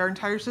 And actually, our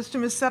entire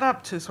system is set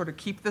up to sort of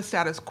keep the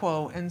status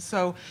quo. And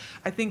so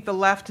I think the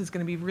left is going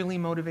to be really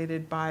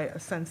motivated by a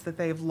sense that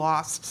they've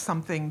lost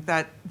something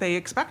that they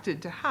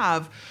expected to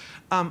have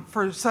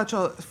for such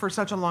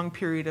a long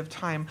period of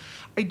time.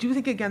 I do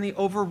think, again, the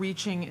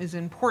overreaching is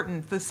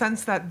important. The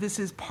sense that this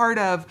is part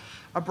of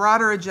a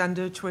broader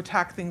agenda to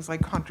attack things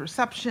like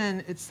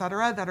contraception, et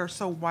cetera, that are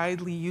so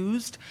widely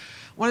used.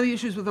 One of the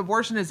issues with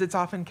abortion is it's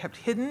often kept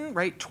hidden,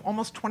 right?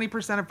 Almost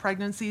 20% of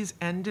pregnancies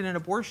end in an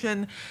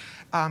abortion.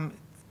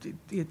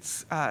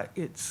 It's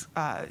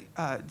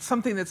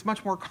something that's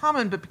much more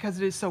common, but because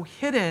it is so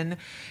hidden,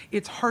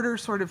 it's harder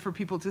sort of for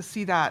people to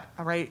see that,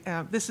 right?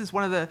 This is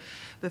one of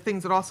the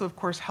things that also, of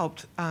course,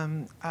 helped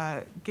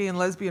gay and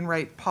lesbian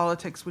right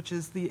politics, which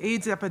is the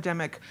AIDS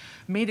epidemic,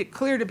 made it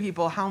clear to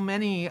people how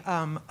many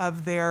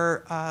of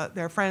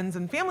their friends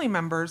and family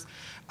members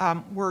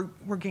were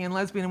gay and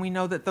lesbian, and we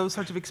know that those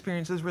sorts of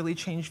experiences really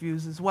change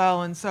views as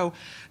well. And so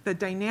the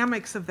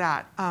dynamics of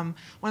that, one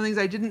of the things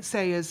I didn't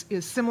say is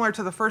similar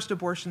to the first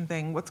abortion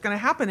thing. What's going to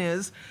happen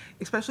is,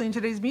 especially in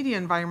today's media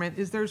environment,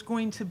 is there's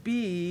going to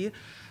be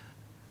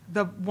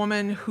the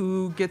woman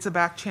who gets a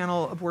back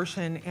channel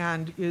abortion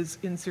and is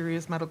in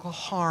serious medical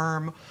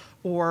harm,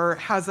 or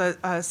has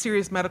a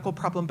serious medical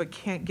problem but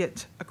can't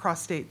get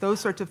across state. Those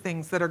sorts of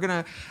things that are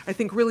going to, I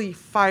think, really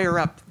fire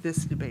up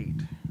this debate.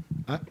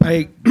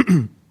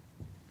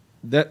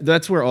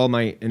 That's where all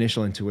my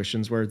initial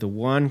intuitions were. The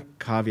one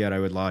caveat I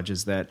would lodge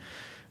is that,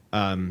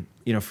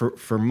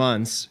 for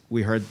months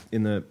we heard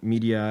in the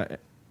media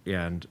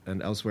and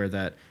elsewhere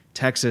that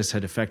Texas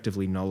had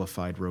effectively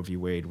nullified Roe v.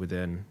 Wade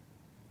within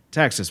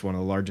Texas, one of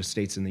the largest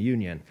states in the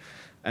union.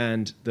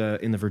 And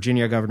in the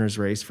Virginia governor's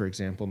race, for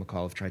example,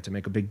 McAuliffe tried to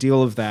make a big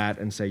deal of that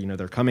and say,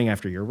 they're coming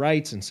after your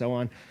rights and so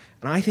on.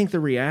 And I think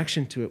the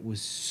reaction to it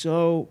was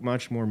so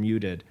much more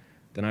muted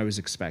than I was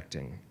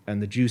expecting,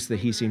 and the juice that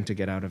he seemed to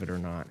get out of it or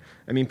not.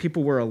 I mean,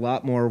 people were a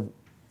lot more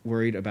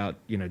worried about,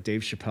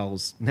 Dave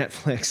Chappelle's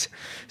Netflix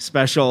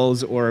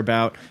specials, or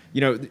about,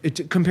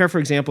 compare, for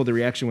example, the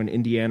reaction when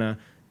Indiana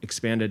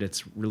expanded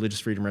its Religious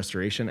Freedom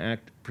Restoration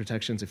Act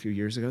protections a few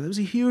years ago. There was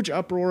a huge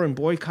uproar and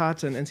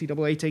boycotts and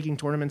NCAA taking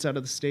tournaments out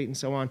of the state and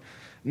so on.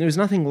 And there's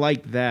nothing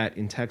like that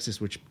in Texas,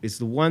 which is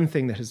the one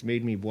thing that has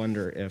made me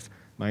wonder if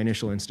my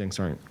initial instincts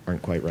aren't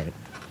quite right.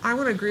 I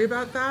want to agree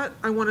about that.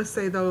 I want to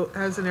say, though,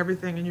 as in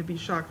everything, and you'd be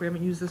shocked, we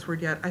haven't used this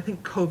word yet, I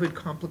think COVID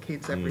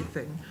complicates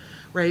everything,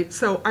 right?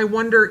 So I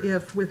wonder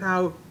if,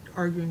 without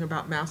arguing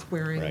about mask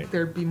wearing,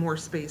 there'd be more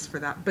space for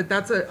that. But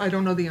I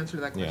don't know the answer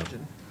to that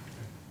question.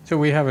 So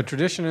we have a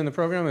tradition in the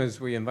program as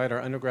we invite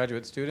our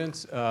undergraduate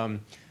students.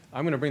 I'm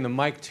going to bring the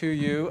mic to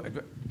you.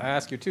 I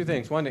ask you two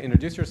things. One, to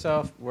introduce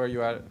yourself, where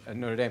you are at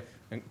Notre Dame,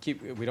 and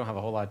we don't have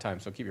a whole lot of time,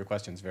 so keep your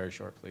questions very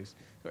short, please.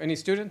 So any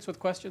students with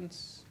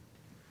questions?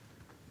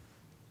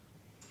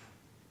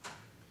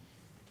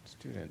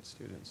 Students.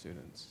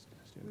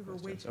 We were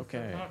way too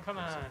Okay. Oh, come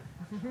on.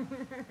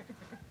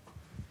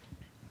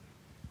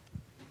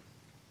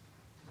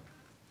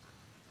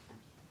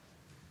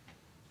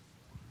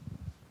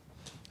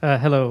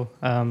 Hello.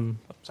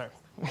 Sorry.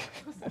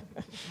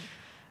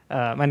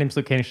 My name's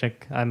Luke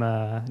Koenigsnick. I'm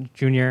a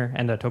junior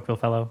and a Tocqueville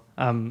Fellow.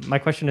 My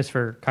question is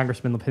for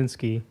Congressman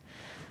Lipinski.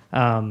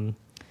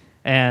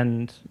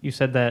 And you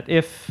said that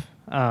if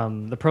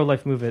the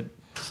pro-life movement,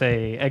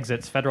 say,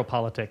 exits federal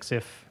politics,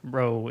 if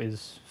Roe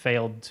is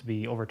failed to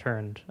be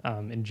overturned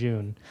in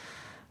June,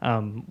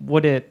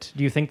 do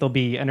you think there'll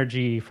be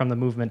energy from the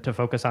movement to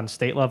focus on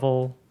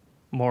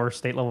more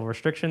state level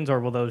restrictions, or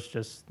will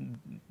those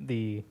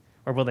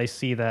or will they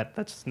see that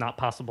that's not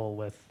possible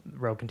with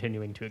Roe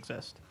continuing to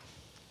exist?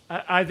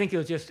 I think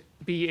it'll just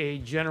be a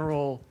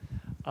general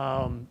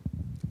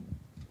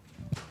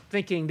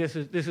thinking this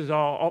is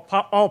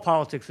all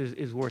politics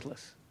is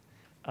worthless.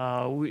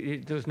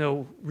 There's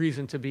no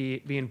reason to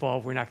be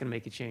involved. We're not going to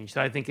make a change.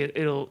 So I think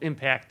it'll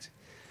impact.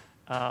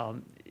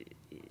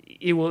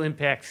 It will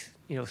impact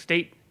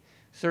state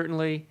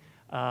certainly,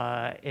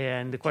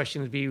 and the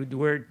question would be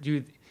where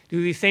do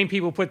these same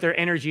people put their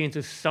energy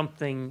into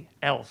something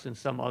else, in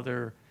some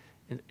other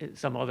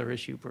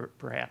issue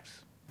perhaps.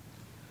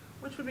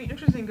 Which would be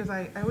interesting, because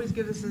I always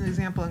give this as an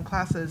example in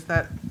classes,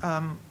 that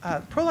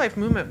pro-life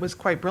movement was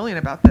quite brilliant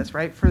about this,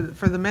 right? For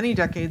the many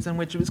decades in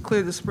which it was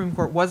clear the Supreme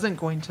Court wasn't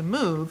going to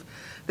move,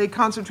 they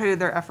concentrated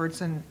their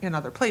efforts in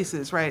other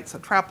places, right? So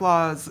trap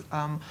laws,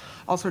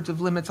 all sorts of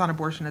limits on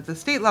abortion at the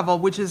state level,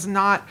 which has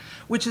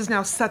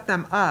now set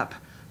them up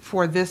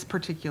for this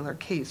particular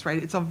case,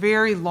 right? It's a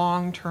very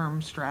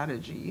long-term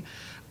strategy.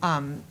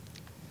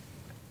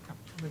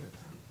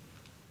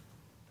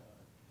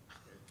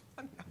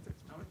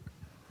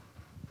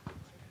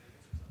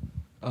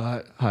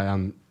 Hi,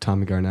 I'm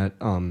Tommy Garnett.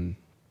 I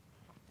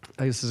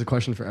guess this is a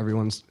question for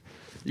everyone.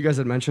 You guys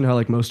had mentioned how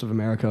most of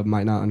America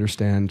might not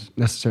understand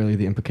necessarily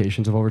the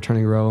implications of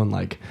overturning Roe, and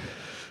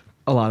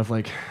a lot of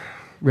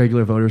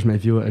regular voters may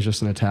view it as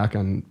just an attack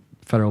on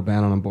federal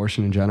ban on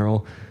abortion in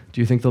general,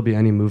 do you think there'll be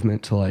any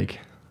movement to like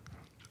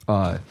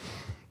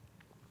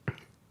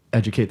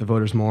educate the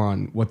voters more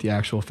on what the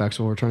actual effects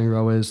of overturning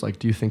Roe is? Like,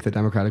 do you think the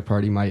Democratic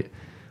Party might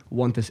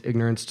want this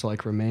ignorance to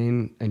like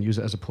remain and use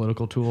it as a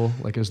political tool?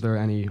 Like, is there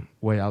any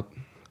way out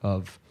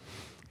of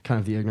kind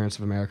of the ignorance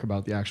of America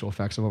about the actual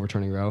effects of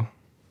overturning Roe?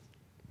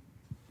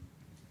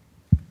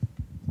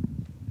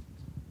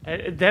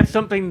 That's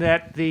something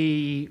that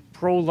the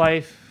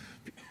pro-life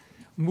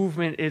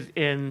movement is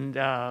in.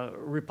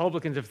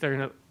 Republicans, if they're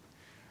going to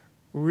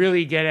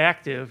really get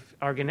active,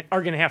 are going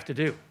to have to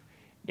do,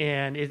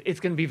 and it's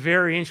going to be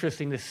very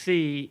interesting to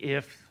see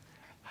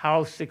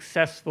how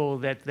successful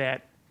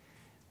that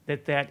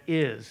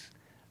is.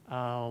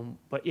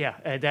 But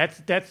yeah,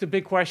 that's the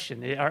big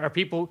question. Are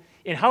people,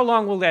 and how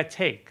long will that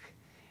take,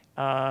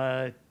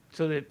 so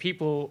that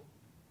people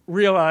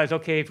realize,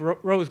 okay, if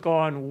Roe's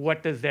gone,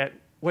 what does that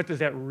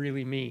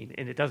really mean?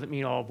 And it doesn't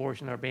mean all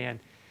abortion are banned.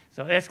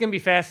 So that's going to be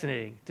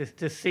fascinating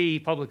to see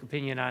public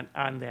opinion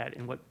on that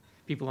and what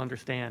people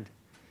understand,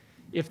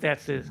 if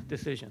that's the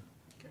decision.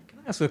 Can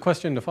I ask a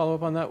question to follow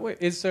up on that?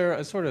 Is there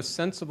a sort of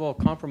sensible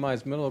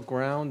compromise middle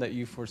ground that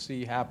you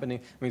foresee happening?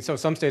 I mean, so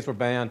some states will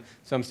ban,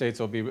 some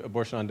states will be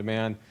abortion on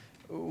demand.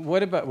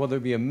 What about, will there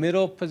be a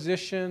middle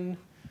position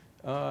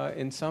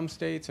in some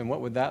states, and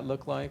what would that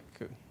look like?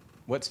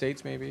 What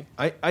states maybe?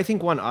 I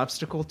think one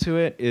obstacle to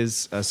it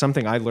is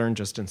something I learned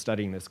just in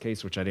studying this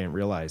case, which I didn't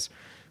realize,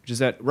 which is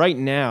that right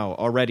now,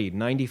 already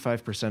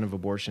 95% of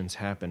abortions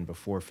happen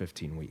before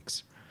 15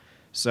 weeks.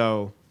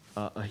 So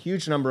a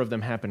huge number of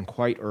them happen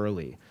quite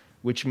early,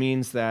 which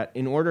means that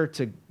in order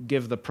to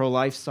give the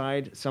pro-life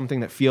side something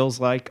that feels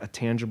like a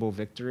tangible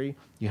victory,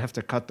 you have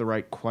to cut the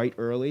right quite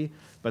early.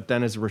 But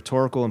then as a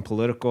rhetorical and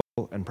political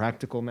and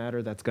practical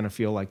matter, that's going to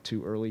feel like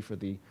too early for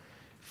the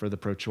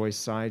pro-choice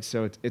side.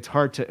 So it's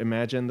hard to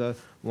imagine the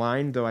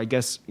line, though I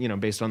guess,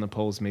 based on the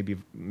polls, maybe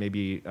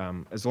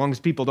as long as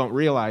people don't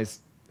realize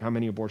how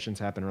many abortions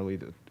happen early,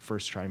 the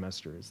first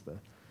trimester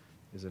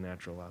is a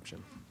natural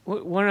option.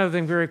 One other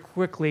thing very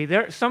quickly,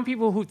 there are some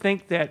people who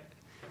think that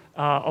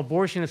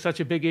abortion is such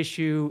a big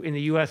issue in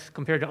the U.S.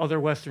 compared to other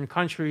Western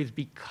countries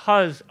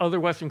because other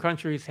Western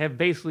countries have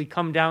basically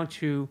come down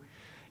to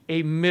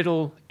a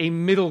middle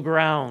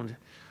ground,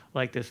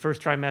 like this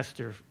first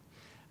trimester,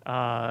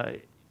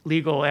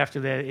 legal. After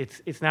that,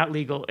 it's not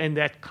legal, and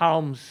that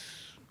calms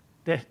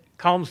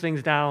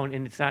things down,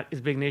 and it's not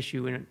as big an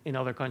issue in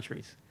other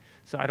countries.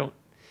 So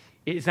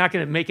it's not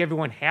going to make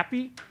everyone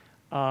happy,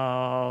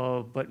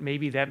 but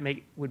maybe that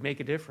would make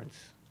a difference.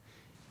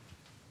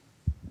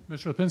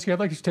 Mr. Lipinski, I'd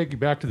like to take you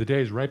back to the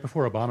days right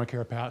before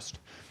Obamacare passed.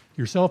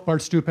 Yourself, Bart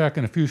Stupak,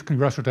 and a few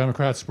congressional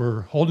Democrats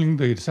were holding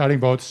the deciding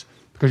votes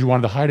because you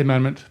wanted the Hyde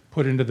Amendment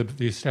put into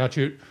the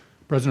statute.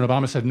 President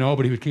Obama said no,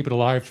 but he would keep it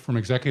alive from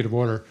executive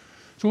order.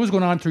 So what was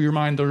going on through your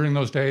mind during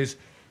those days?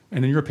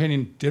 And in your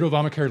opinion, did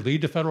Obamacare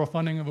lead to federal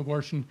funding of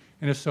abortion?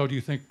 And if so, do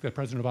you think that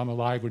President Obama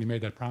lied when he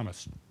made that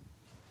promise?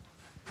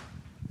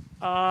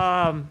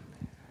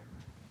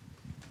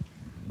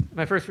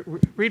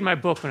 Read my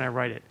book when I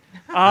write it.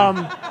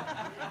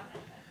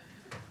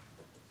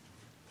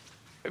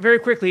 Very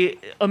quickly,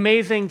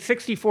 amazing,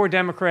 64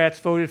 Democrats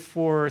voted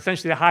for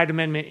essentially the Hyde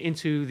Amendment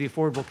into the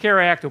Affordable Care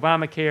Act,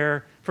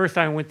 Obamacare. First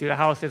time it went through the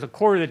House, there's a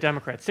quarter of the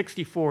Democrats,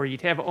 64.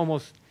 You'd have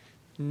almost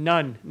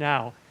none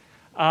now.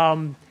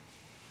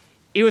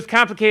 It was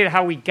complicated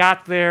how we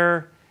got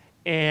there,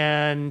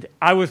 and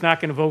I was not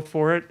going to vote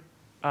for it.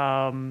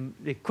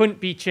 It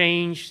couldn't be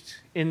changed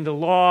in the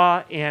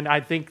law, and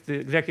I think the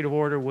executive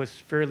order was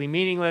fairly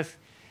meaningless.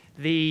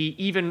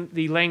 Even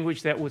the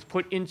language that was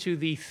put into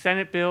the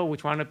Senate bill,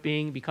 which wound up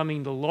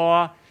becoming the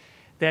law,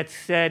 that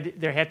said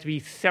there had to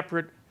be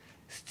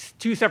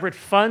two separate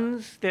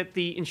funds that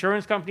the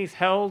insurance companies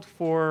held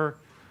for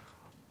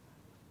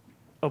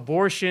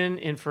abortion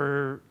and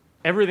for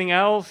everything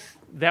else,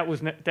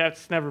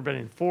 that's never been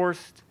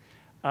enforced.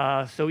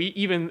 So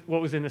even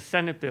what was in the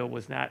Senate bill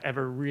was not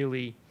ever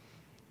really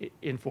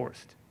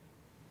enforced.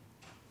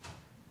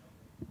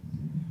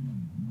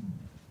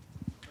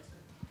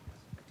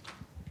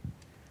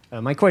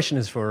 My question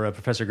is for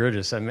Professor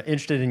Gerges. I'm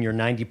interested in your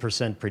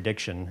 90%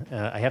 prediction.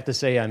 I have to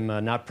say I'm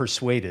not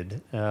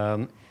persuaded.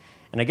 And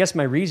I guess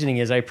my reasoning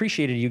is I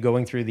appreciated you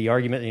going through the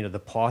argument, the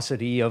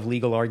paucity of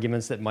legal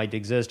arguments that might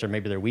exist or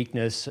maybe their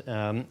weakness.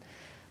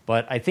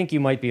 But I think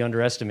you might be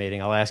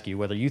underestimating. I'll ask you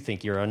whether you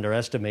think you're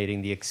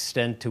underestimating the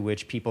extent to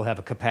which people have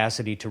a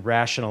capacity to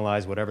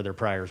rationalize whatever their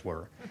priors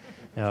were.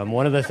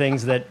 One of the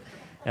things that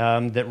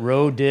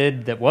Roe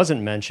did that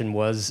wasn't mentioned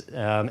was,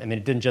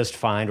 it didn't just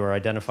find or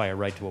identify a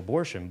right to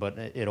abortion, but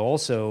it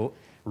also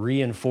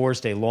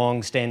reinforced a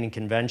long-standing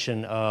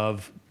convention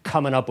of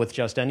coming up with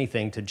just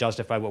anything to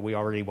justify what we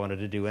already wanted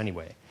to do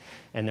anyway.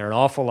 And there are an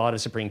awful lot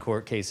of Supreme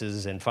Court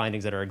cases and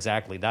findings that are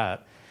exactly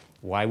that.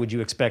 Why would you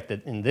expect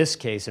that in this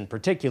case in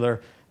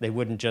particular, they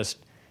wouldn't just,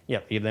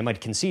 they might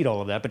concede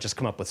all of that, but just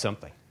come up with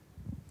something?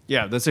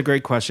 Yeah, that's a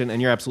great question,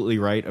 and you're absolutely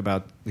right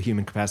about the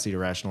human capacity to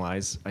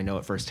rationalize. I know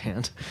it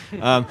firsthand.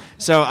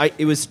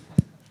 It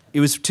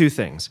was two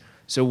things.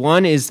 So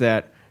one is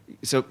that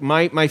So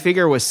my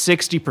figure was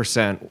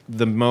 60%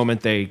 the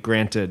moment they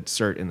granted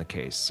cert in the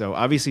case. So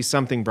obviously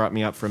something brought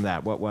me up from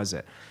that. What was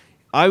it?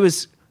 I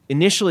was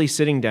initially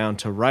sitting down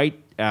to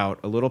write out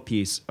a little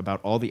piece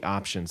about all the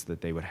options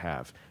that they would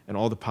have and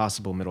all the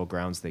possible middle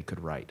grounds they could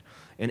write.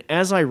 And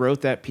as I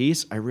wrote that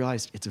piece, I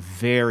realized it's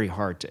very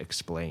hard to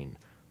explain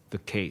the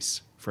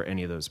case for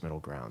any of those middle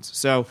grounds.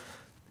 So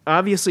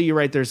obviously you're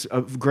right, there's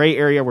a gray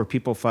area where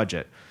people fudge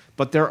it,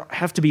 but there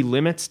have to be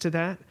limits to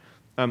that.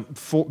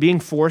 Being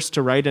forced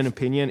to write an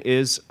opinion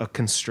is a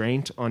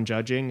constraint on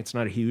judging. It's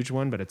not a huge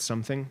one, but it's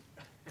something.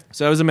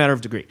 So that was a matter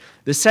of degree.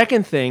 The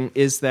second thing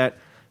is that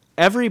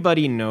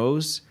everybody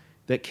knows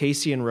that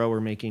Casey and Roe were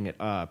making it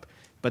up,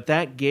 but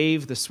that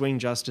gave the swing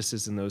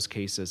justices in those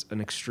cases an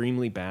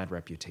extremely bad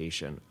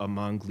reputation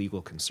among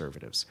legal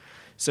conservatives.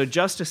 So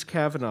Justice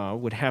Kavanaugh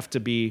would have to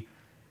be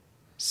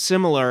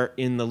similar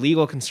in the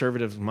legal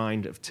conservative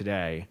mind of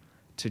today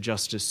to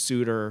Justice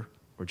Souter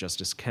or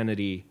Justice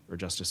Kennedy or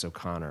Justice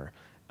O'Connor.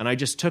 And I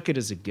just took it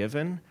as a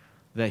given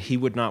that he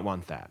would not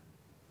want that.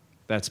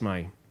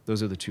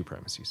 Those are the two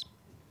premises.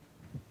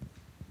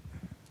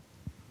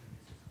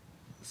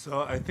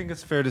 So I think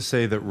it's fair to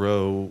say that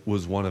Roe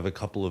was one of a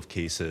couple of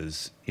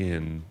cases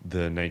in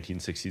the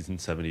 1960s and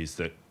 70s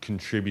that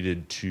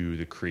contributed to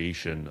the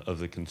creation of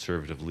the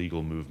conservative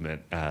legal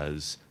movement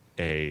as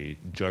a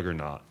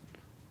juggernaut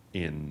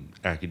in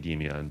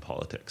academia and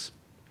politics.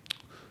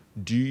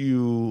 Do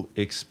you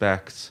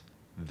expect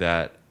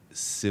that a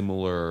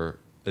similar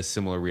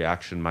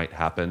reaction might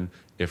happen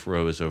if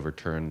Roe is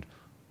overturned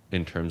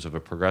in terms of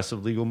a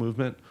progressive legal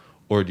movement?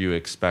 Or do you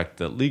expect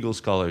that legal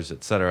scholars,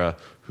 et cetera,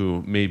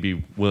 who may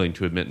be willing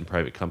to admit in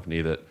private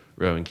company that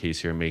Roe and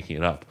Casey are making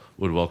it up,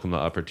 would welcome the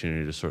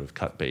opportunity to sort of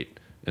cut bait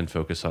and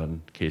focus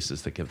on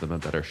cases that give them a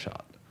better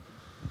shot?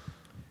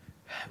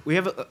 We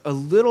have a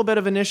little bit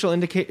of initial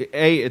indication.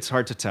 A, it's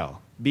hard to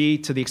tell. B,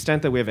 to the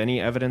extent that we have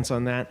any evidence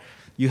on that,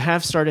 you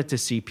have started to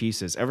see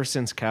pieces, ever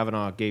since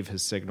Kavanaugh gave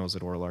his signals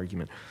at oral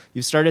argument,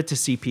 you've started to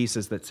see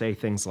pieces that say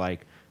things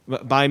like,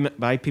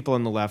 by people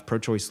on the left,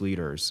 pro-choice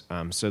leaders.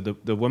 So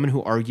the woman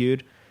who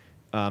argued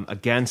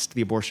against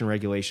the abortion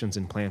regulations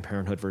in Planned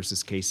Parenthood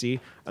versus Casey,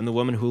 and the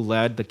woman who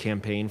led the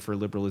campaign for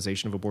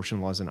liberalization of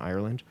abortion laws in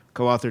Ireland,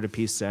 co-authored a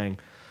piece saying,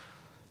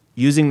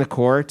 using the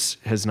courts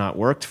has not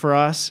worked for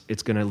us.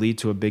 It's going to lead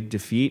to a big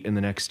defeat in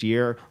the next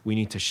year. We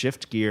need to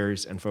shift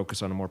gears and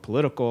focus on a more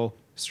political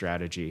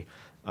strategy.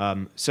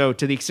 So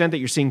to the extent that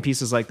you're seeing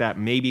pieces like that,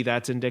 maybe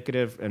that's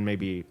indicative, and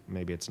maybe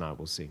it's not.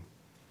 We'll see.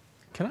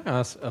 Can I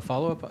ask a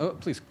follow-up? Oh,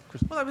 please,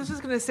 Chris. Well, I was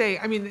just going to say,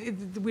 I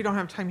mean, we don't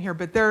have time here,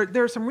 but there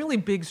are some really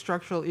big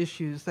structural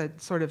issues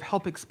that sort of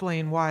help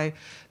explain why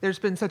there's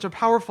been such a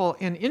powerful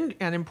and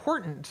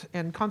important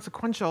and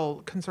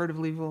consequential conservative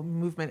legal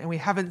movement, and we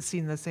haven't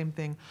seen the same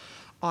thing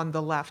on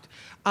the left.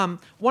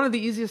 One of the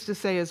easiest to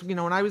say is, when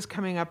I was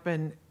coming up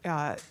in the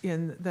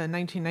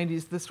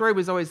 1990s, the story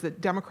was always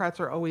that Democrats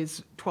are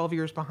always 12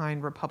 years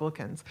behind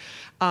Republicans.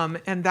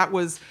 And that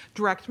was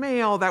direct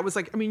mail. That was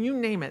you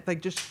name it,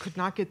 just could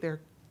not get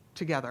their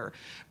together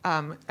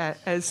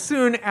as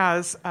soon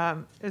as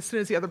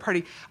the other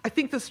party. I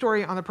think the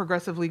story on the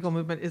progressive legal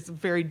movement is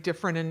very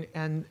different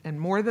and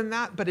more than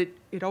that, but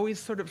it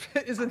always sort of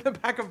is in the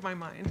back of my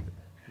mind.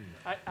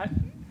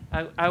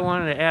 I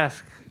wanted to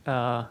ask,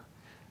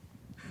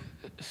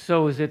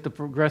 so is it the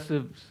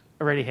progressives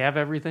already have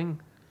everything,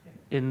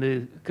 and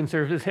the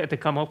conservatives had to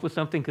come up with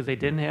something because they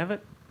didn't have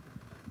it?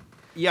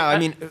 Yeah,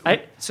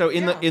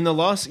 in the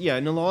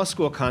law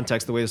school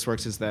context, the way this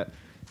works is that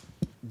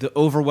the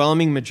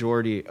overwhelming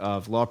majority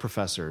of law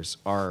professors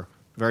are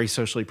very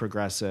socially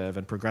progressive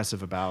and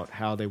progressive about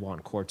how they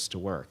want courts to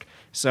work.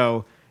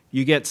 So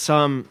you get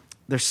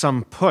there's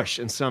some push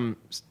and some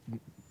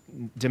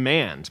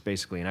demand,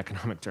 basically in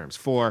economic terms,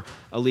 for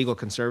a legal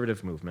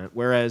conservative movement,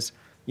 whereas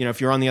if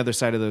you're on the other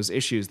side of those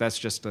issues, that's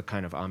just a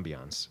kind of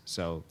ambiance.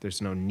 So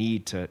there's no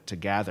need to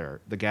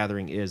gather. The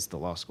gathering is the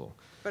law school.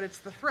 But it's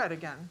the thread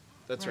again.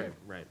 That's right.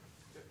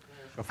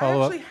 A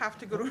follow-up? I actually have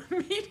to go to a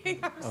meeting.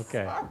 I'm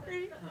Okay.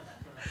 sorry.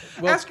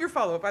 Well, Ask your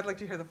follow-up. I'd like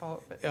to hear the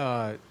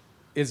follow-up.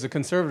 Is the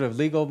conservative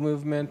legal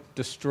movement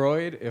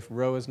destroyed if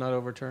Roe is not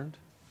overturned?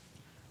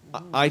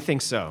 I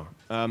think so.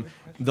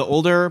 The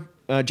older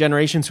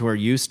generations who are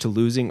used to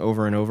losing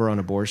over and over on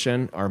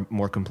abortion are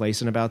more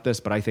complacent about this,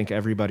 but I think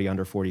everybody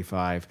under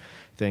 45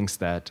 thinks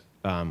that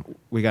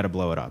we got to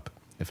blow it up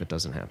if it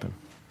doesn't happen.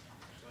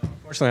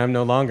 Unfortunately, I'm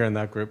no longer in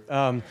that group.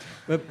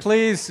 But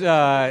please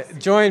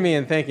join me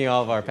in thanking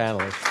all of our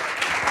panelists.